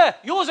and go, yeah,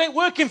 yours ain't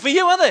working for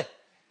you, are they?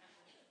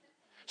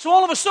 So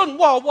all of a sudden,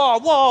 whoa, whoa,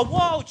 whoa,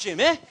 whoa,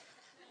 Jimmy.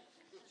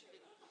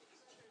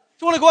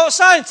 Do you want to go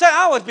outside and take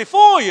hours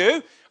before you?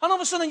 And all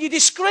of a sudden you're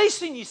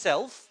disgracing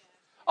yourself,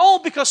 all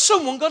because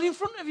someone got in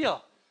front of you.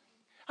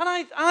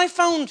 And I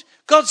found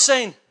God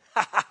saying,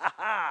 ha, ha, ha,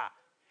 ha.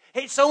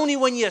 It's only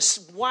when you're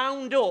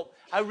wound up,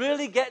 I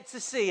really get to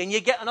see, and you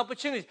get an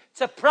opportunity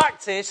to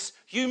practice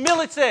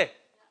humility.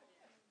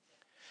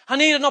 I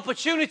need an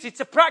opportunity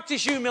to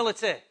practice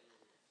humility.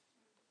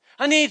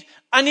 I need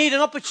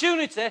an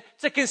opportunity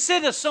to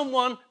consider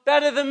someone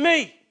better than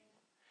me.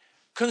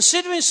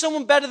 Considering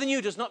someone better than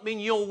you does not mean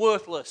you're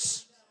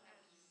worthless.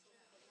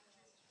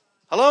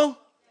 Hello?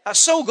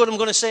 That's so good, I'm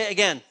going to say it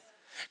again.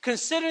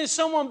 Considering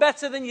someone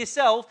better than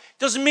yourself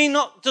does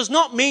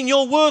not mean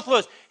you're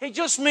worthless. It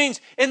just means,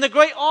 in the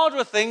great order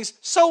of things,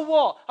 so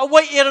what? I'll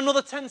wait here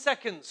another 10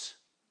 seconds.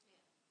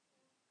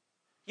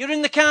 You're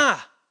in the car.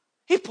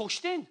 He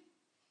pushed in.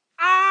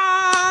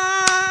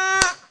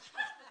 Ah!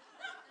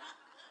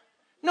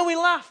 No, we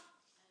laugh.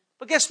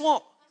 But guess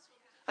what?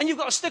 And you've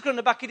got a sticker on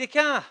the back of your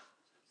car.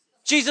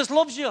 Jesus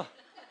loves you.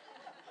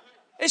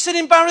 It's an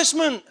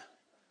embarrassment.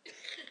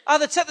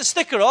 Either take the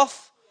sticker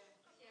off.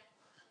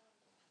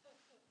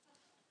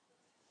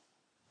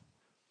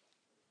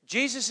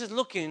 Jesus is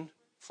looking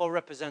for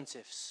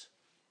representatives.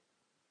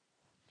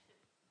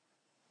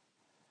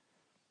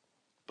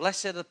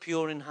 Blessed are the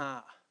pure in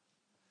heart,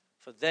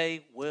 for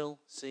they will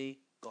see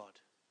God.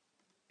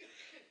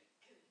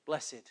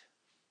 Blessed.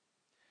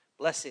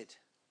 Blessed.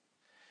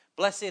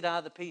 Blessed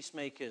are the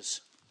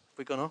peacemakers. Have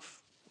we gone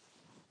off?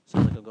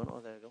 Sounds like I've gone. Oh,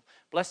 there we go.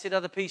 Blessed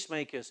are the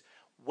peacemakers.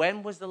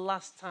 When was the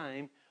last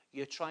time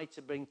you tried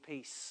to bring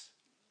peace?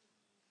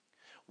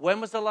 When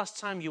was the last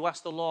time you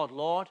asked the Lord,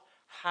 Lord,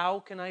 how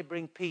can I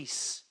bring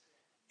peace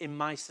in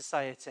my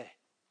society?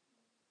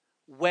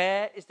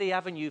 Where is the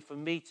avenue for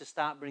me to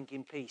start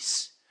bringing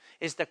peace?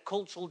 Is there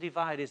cultural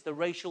divide? Is there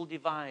racial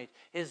divide?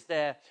 Is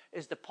there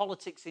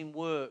politics in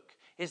work?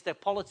 Is there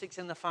politics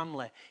in the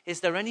family? Is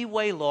there any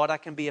way, Lord, I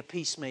can be a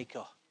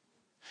peacemaker?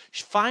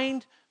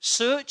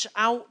 Search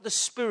out the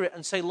Spirit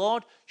and say,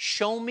 Lord,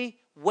 show me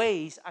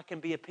ways I can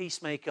be a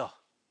peacemaker.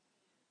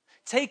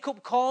 Take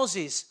up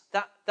causes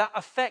that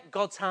affect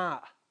God's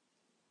heart.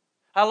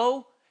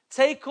 Hello?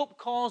 Take up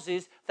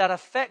causes that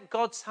affect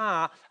God's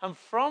heart, and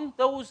from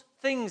those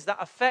things that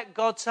affect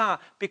God's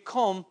heart,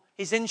 become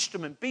his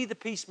instrument. Be the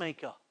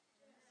peacemaker.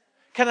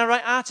 Can I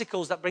write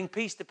articles that bring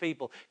peace to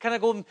people? Can I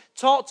go and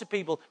talk to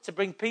people to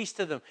bring peace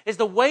to them? Is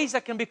there ways I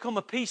can become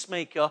a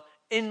peacemaker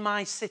in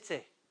my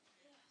city?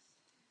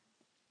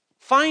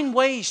 Find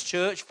ways,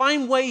 church.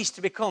 Find ways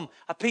to become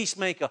a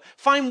peacemaker.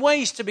 Find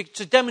ways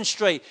to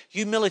demonstrate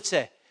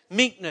humility,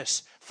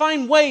 meekness.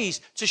 Find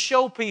ways to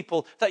show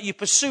people that you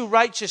pursue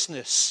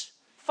righteousness.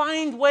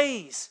 Find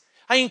ways.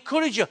 I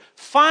encourage you,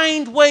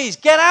 find ways.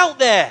 Get out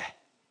there.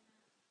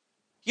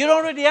 You're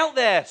already out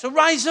there, so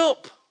rise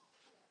up.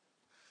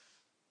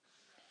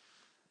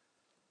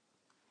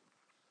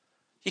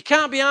 You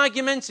can't be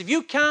argumentative.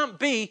 You can't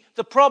be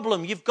the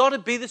problem. You've got to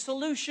be the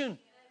solution.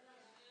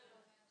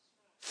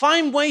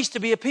 Find ways to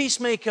be a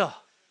peacemaker.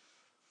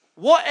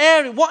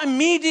 What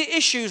immediate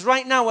issues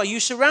right now are you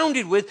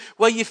surrounded with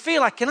where you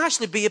feel I can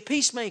actually be a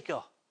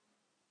peacemaker?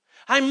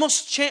 I'm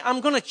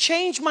going to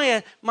change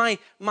my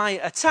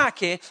attack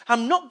here.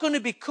 I'm not going to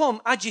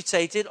become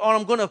agitated or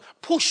I'm going to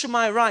push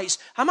my rights.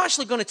 I'm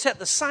actually going to take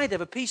the side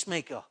of a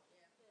peacemaker.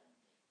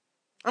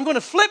 I'm going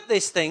to flip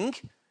this thing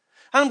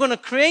and I'm going to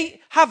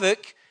create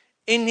havoc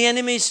in the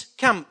enemy's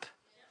camp.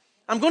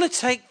 I'm going to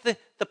take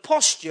the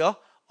posture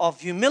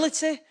of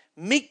humility,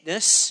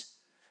 meekness,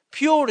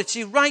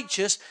 purity,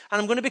 righteous,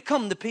 and I'm going to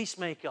become the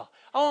peacemaker.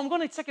 Oh, I'm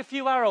going to take a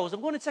few arrows.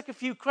 I'm going to take a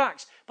few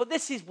cracks. But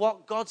this is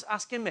what God's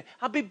asking me.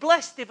 I'll be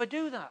blessed if I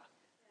do that.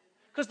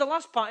 Because the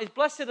last part is,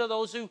 blessed are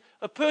those who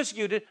are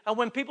persecuted, and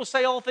when people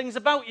say all things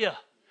about you,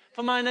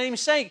 for my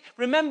name's sake.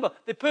 Remember,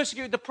 they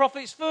persecuted the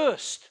prophets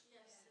first.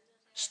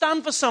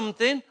 Stand for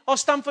something or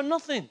stand for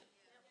nothing.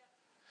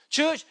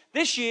 Church,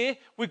 this year,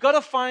 we've got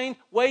to find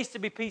ways to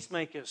be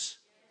peacemakers.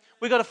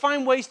 We've got to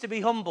find ways to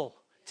be humble,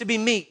 to be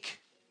meek.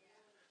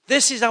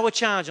 This is our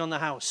charge on the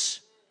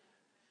house.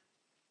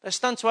 Let's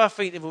stand to our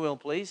feet, if we will,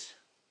 please.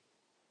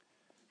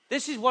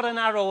 This is what an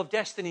arrow of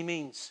destiny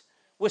means.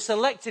 We're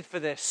selected for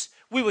this.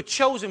 We were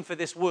chosen for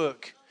this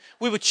work.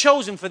 We were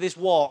chosen for this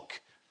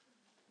walk.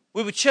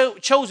 We were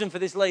chosen for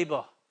this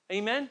labor.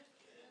 Amen?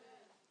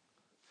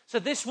 So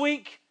this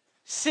week,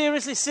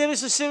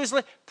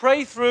 seriously,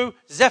 pray through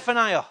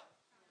Zephaniah.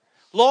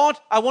 Lord,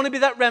 I want to be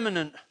that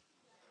remnant.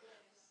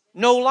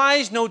 No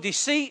lies, no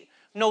deceit,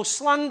 no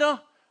slander.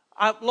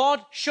 Lord,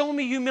 show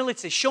me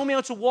humility. Show me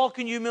how to walk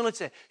in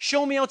humility.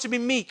 Show me how to be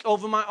meek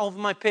over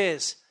my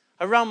peers,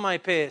 around my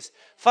peers.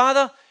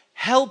 Father,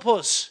 help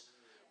us.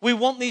 We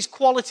want these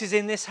qualities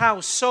in this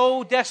house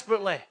so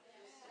desperately.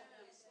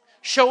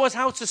 Show us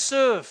how to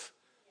serve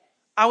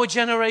our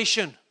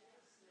generation.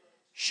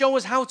 Show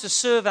us how to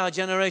serve our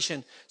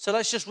generation. So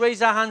let's just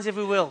raise our hands if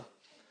we will.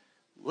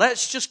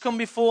 Let's just come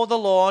before the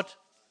Lord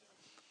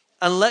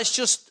and let's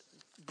just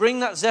bring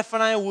that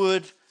Zephaniah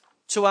word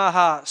to our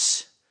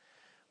hearts.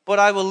 But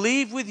I will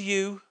leave with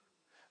you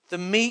the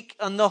meek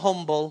and the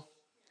humble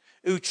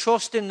who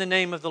trust in the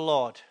name of the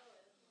Lord.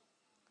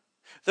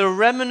 The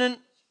remnant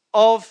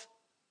of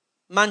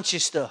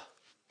Manchester,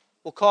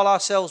 we'll call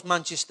ourselves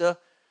Manchester,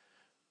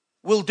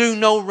 will do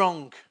no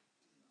wrong.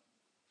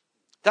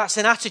 That's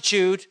an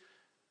attitude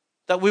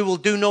that we will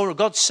do no wrong.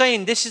 God's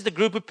saying this is the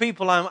group of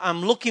people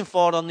I'm looking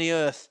for on the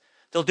earth.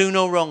 They'll do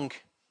no wrong.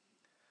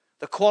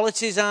 The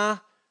qualities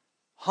are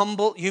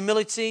humble,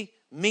 humility,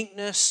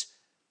 meekness.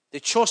 They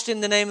trust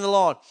in the name of the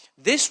Lord.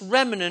 This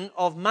remnant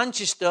of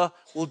Manchester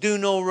will do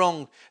no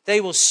wrong.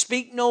 They will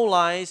speak no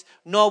lies,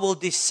 nor will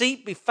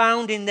deceit be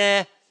found in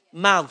their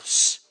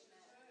mouths.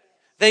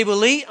 They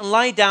will eat and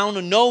lie down,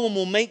 and no one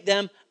will make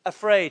them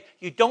afraid.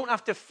 You don't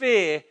have to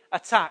fear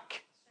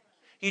attack.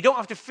 You don't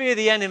have to fear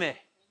the enemy.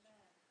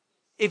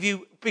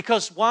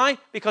 Because why?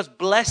 Because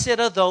blessed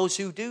are those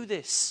who do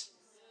this.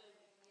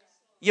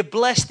 You're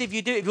blessed if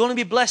you do it. If you want to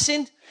be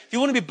blessing, if you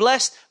want to be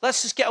blessed,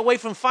 let's just get away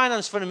from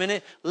finance for a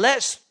minute.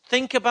 Let's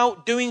think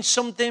about doing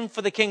something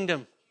for the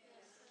kingdom.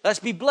 Let's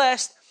be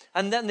blessed.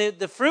 And then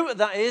the fruit of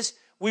that is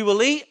we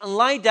will eat and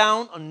lie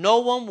down and no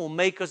one will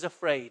make us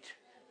afraid.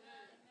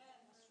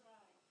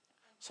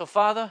 So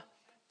Father,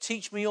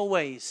 teach me your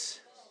ways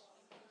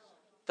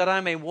that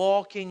I may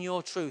walk in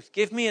your truth.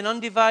 Give me an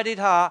undivided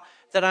heart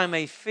that I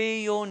may fear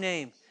your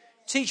name.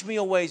 Teach me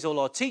your ways, O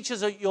Lord. Teach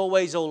us your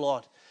ways, O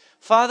Lord.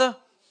 Father,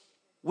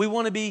 we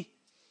want to be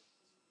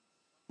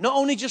not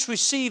only just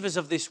receivers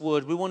of this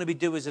word, we want to be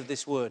doers of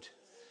this word.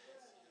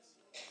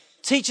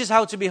 Teach us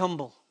how to be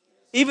humble.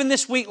 Even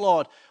this week,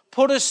 Lord,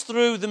 put us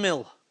through the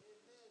mill.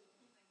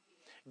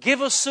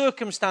 Give us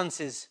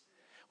circumstances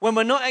when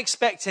we're not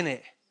expecting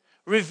it.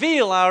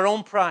 Reveal our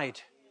own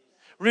pride.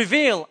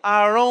 Reveal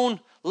our own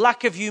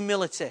lack of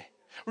humility.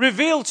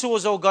 Reveal to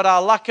us, oh God,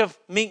 our lack of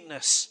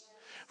meekness.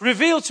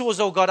 Reveal to us,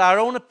 oh God, our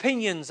own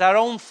opinions, our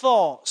own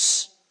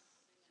thoughts.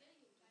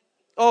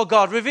 Oh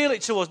God, reveal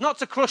it to us, not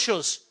to crush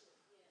us,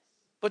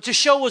 but to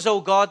show us,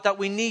 oh God, that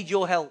we need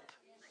your help.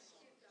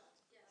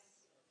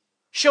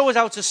 Show us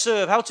how to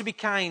serve, how to be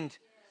kind,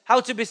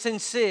 how to be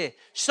sincere.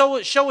 Show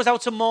us how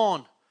to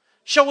mourn.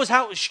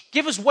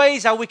 Give us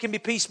ways how we can be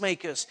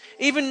peacemakers.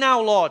 Even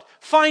now, Lord,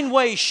 find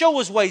ways, show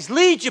us ways.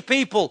 Lead your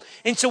people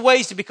into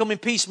ways to becoming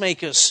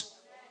peacemakers.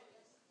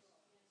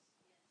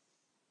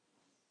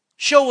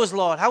 Show us,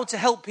 Lord, how to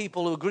help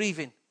people who are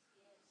grieving,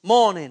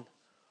 mourning,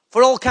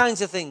 for all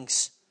kinds of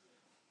things.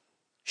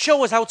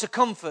 Show us how to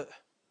comfort,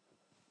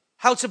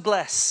 how to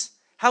bless,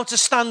 how to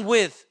stand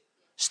with,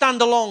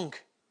 stand along,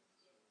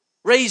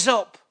 raise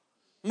up,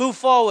 move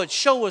forward.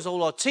 Show us, oh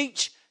Lord.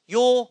 Teach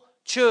your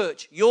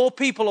church, your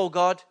people, oh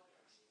God,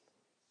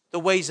 the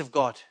ways of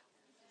God.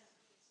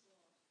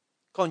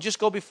 Come on, just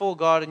go before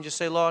God and just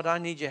say, Lord, I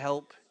need your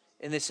help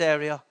in this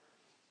area.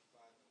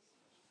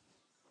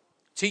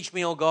 Teach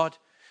me, oh God.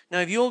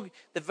 Now,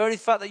 the very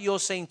fact that you're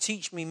saying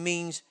teach me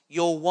means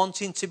you're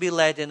wanting to be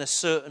led in a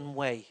certain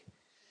way.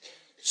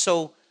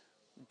 So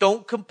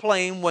Don't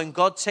complain when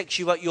God takes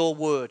you at your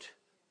word.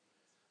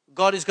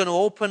 God is going to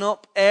open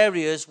up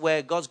areas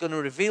where God's going to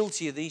reveal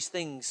to you these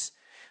things.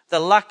 The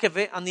lack of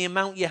it and the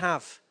amount you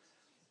have.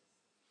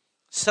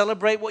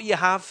 Celebrate what you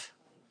have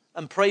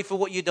and pray for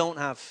what you don't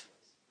have.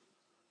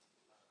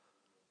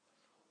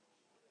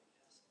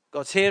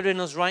 God's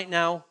hearing us right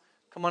now.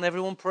 Come on,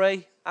 everyone,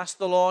 pray. Ask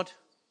the Lord.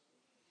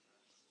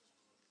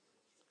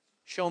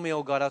 Show me,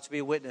 oh God, how to be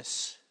a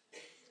witness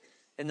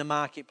in the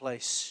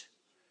marketplace.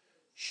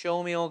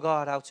 Show me, oh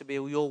God, how to be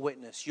your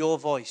witness, your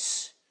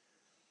voice.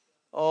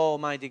 Oh,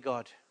 mighty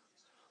God.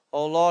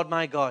 Oh, Lord,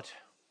 my God.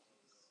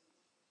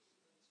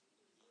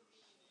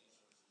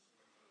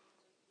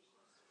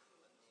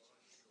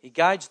 He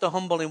guides the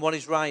humble in what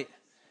is right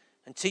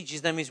and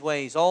teaches them his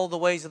ways. All the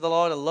ways of the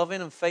Lord are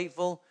loving and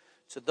faithful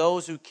to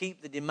those who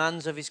keep the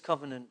demands of his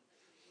covenant.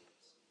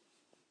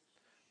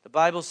 The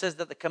Bible says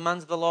that the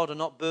commands of the Lord are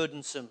not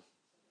burdensome.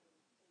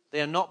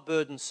 They are not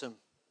burdensome.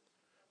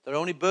 They're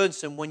only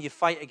burdensome when you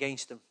fight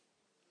against them.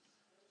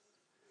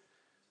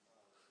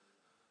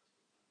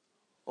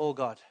 Oh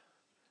God,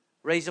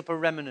 raise up a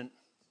remnant.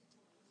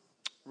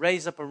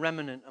 Raise up a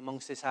remnant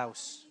amongst this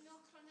house.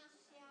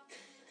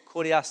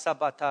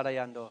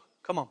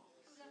 Come on.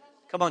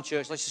 Come on,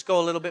 church. Let's just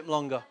go a little bit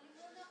longer.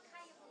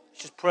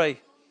 Let's just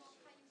pray.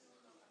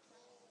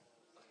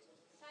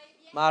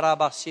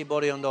 Marabasi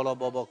boriondolo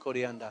bobo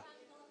korianda.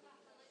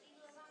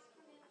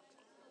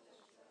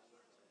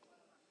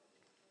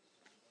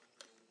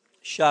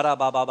 Shara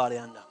baba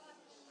barianda.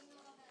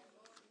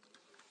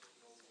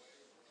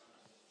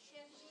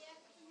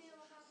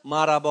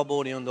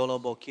 Marababoriondolo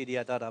bo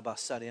kiria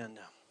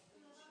darabasarianda.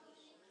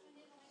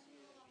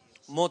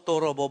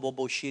 Motoro bobo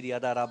bo shiria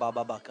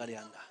darababa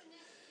bakarianda.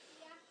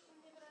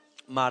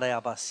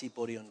 Mareabasi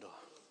boriondo.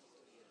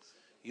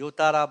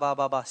 Yutara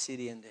baba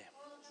basiriende.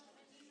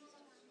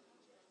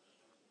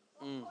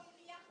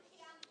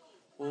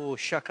 Oh,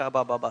 shaka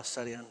baba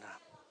basarianda.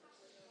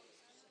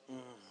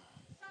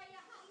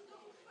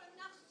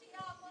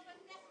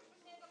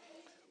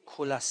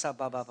 Kula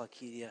sababa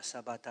bakiria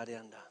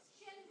sabatarianda.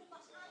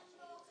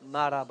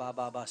 Mara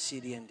baba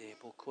basiriende.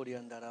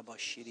 Pokorianda raba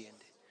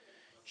shiriende.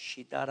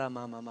 Shitara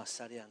mama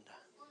masarianda.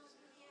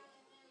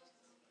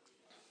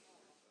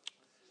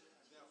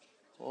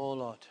 Oh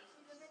Lord.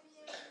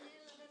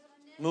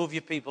 Move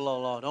your people,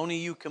 oh Lord. Only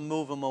you can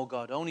move them, oh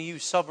God. Only you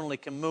sovereignly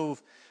can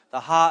move the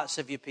hearts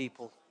of your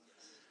people.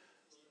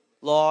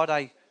 Lord,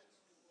 I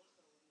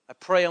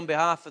pray on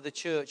behalf of the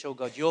church, oh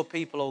God, your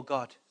people, oh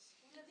God.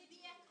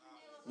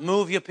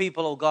 Move your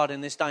people, oh God,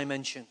 in this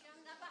dimension.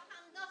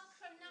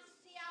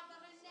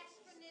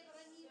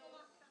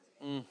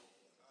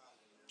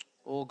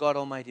 Oh God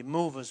Almighty,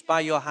 move us by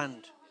your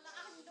hand.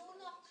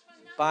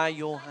 By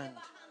your hand.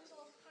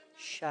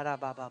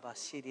 Sharababa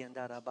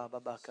Siriandara Baba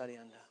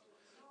Bakarianda.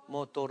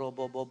 Motoro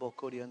Bobo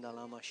Korianda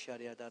Lama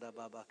Sharia Dara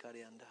Baba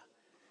Karianda.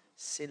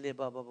 Sile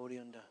Baba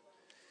Borianda.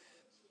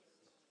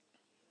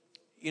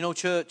 You know,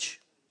 church,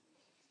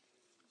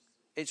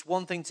 it's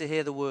one thing to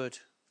hear the word.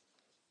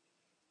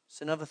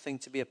 It's another thing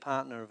to be a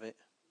partner of it.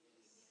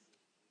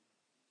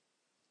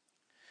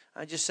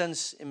 I just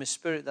sense in my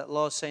spirit that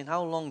Lord's saying,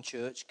 how long,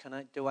 church,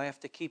 do I have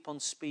to keep on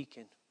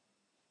speaking?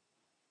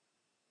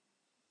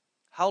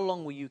 How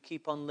long will you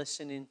keep on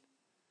listening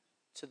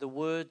to the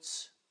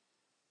words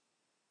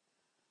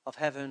of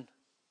heaven,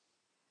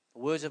 the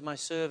words of my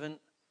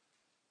servant?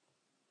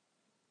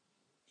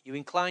 You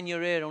incline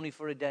your ear only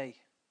for a day.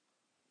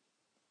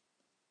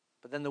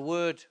 But then the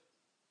word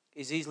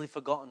is easily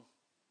forgotten,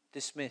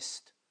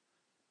 dismissed.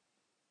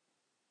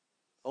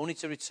 Only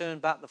to return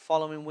back the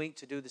following week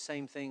to do the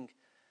same thing,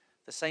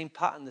 the same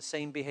pattern, the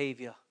same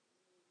behavior.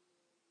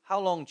 How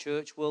long,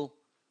 church, will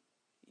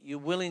you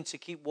willing to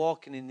keep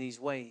walking in these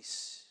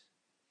ways?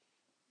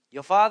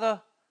 Your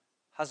Father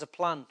has a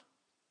plan.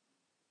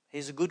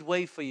 He's a good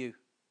way for you.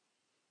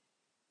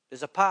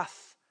 There's a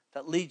path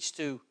that leads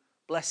to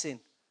blessing,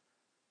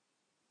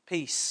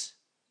 peace,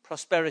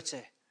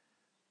 prosperity.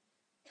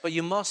 But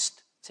you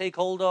must take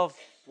hold of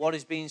what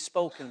is being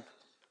spoken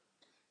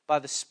by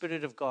the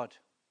Spirit of God.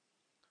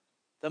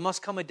 There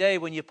must come a day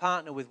when you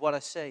partner with what I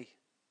say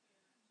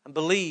and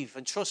believe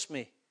and trust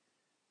me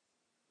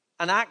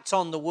and act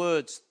on the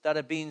words that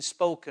are being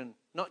spoken,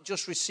 not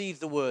just receive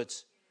the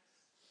words.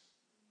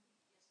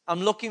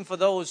 I'm looking for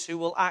those who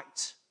will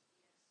act,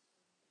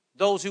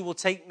 those who will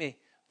take me,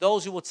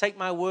 those who will take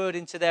my word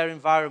into their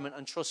environment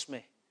and trust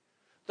me.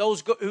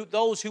 Those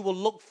who will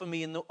look for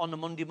me on a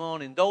Monday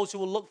morning. Those who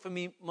will look for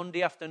me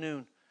Monday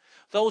afternoon.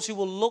 Those who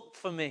will look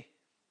for me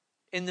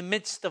in the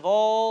midst of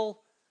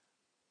all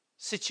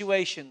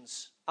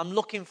situations. I'm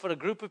looking for a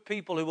group of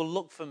people who will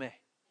look for me.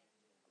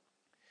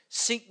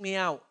 Seek me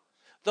out.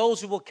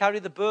 Those who will carry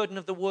the burden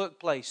of the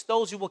workplace.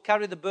 Those who will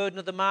carry the burden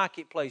of the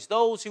marketplace.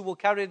 Those who will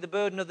carry the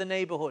burden of the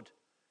neighborhood.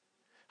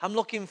 I'm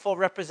looking for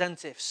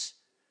representatives.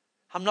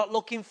 I'm not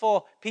looking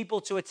for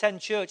people to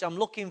attend church. I'm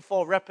looking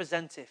for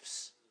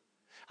representatives.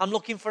 I'm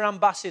looking for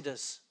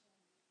ambassadors.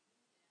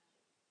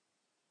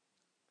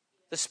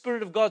 The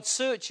Spirit of God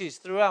searches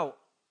throughout.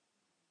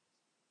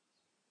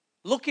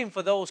 looking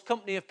for those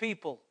company of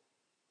people.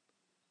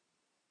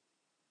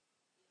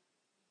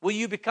 Will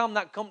you become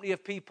that company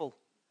of people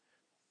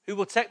who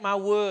will take my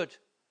word,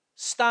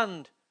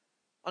 stand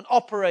and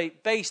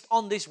operate based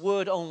on this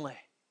word only,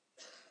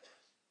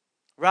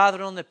 rather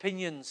than on the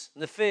opinions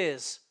and the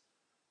fears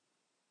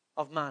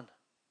of man?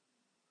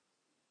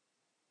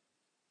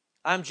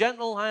 I am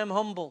gentle, I am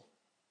humble.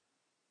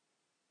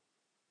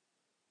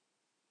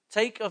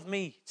 Take of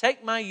me,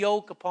 take my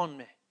yoke upon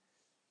me.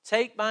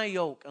 Take my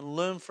yoke and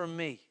learn from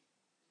me.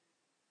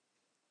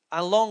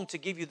 I long to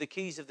give you the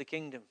keys of the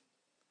kingdom.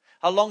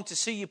 I long to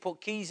see you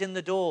put keys in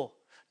the door.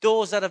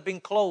 Doors that have been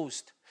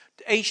closed.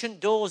 Ancient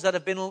doors that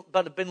have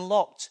been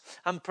locked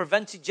and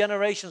prevented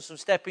generations from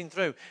stepping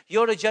through.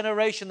 You're a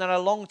generation that I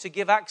long to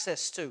give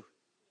access to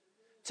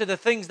the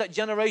things that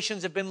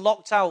generations have been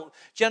locked out.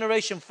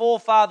 Generation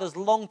forefathers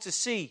long to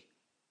see.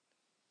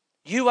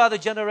 You are the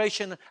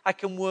generation I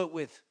can work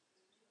with.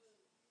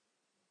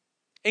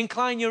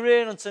 Incline your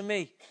ear unto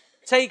me.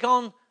 Take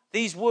on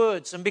these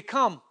words and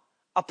become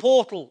a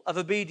portal of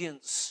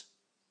obedience.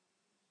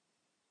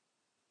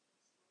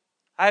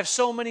 I have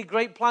so many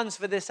great plans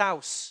for this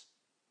house.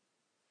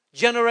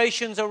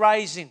 Generations are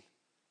rising.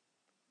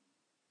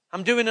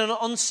 I'm doing an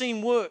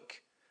unseen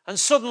work. And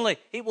suddenly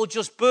it will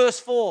just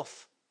burst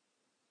forth.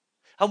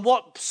 And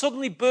what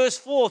suddenly bursts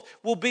forth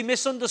will be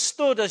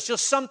misunderstood as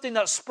just something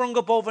that sprung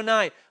up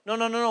overnight.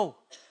 No.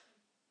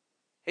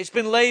 It's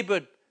been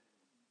labored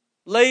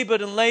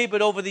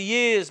over the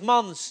years,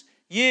 months,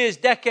 years,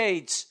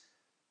 decades.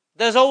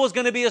 There's always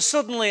going to be a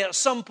suddenly at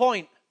some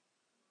point.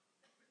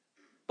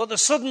 But the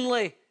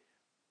suddenly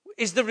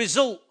is the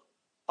result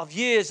of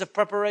years of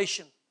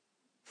preparation,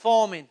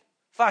 forming,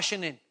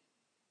 fashioning.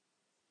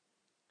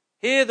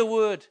 Hear the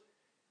word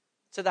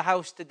to the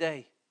house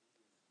today.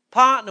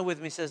 Partner with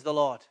me, says the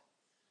Lord.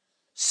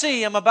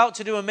 See, I'm about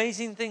to do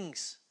amazing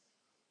things.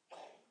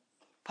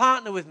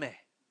 Partner with me.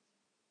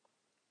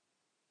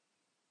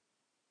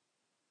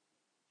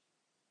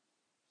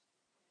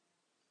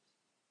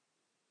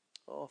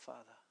 Oh,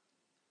 Father,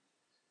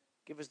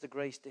 give us the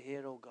grace to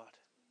hear, oh God.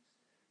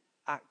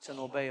 Act and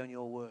obey on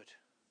your word.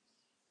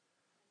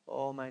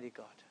 Almighty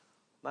God,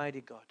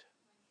 mighty God.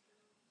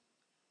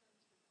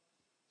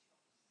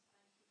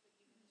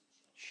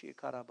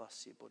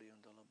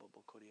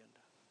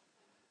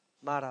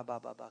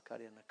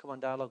 Come on,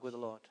 dialogue with the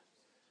Lord.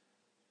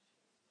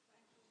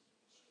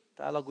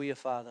 Dialogue with your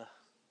Father.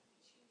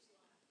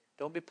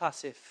 Don't be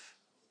passive.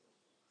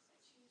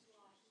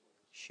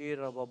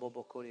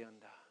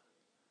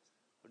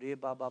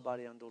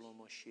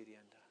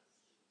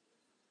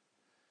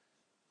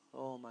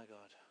 Oh my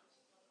God.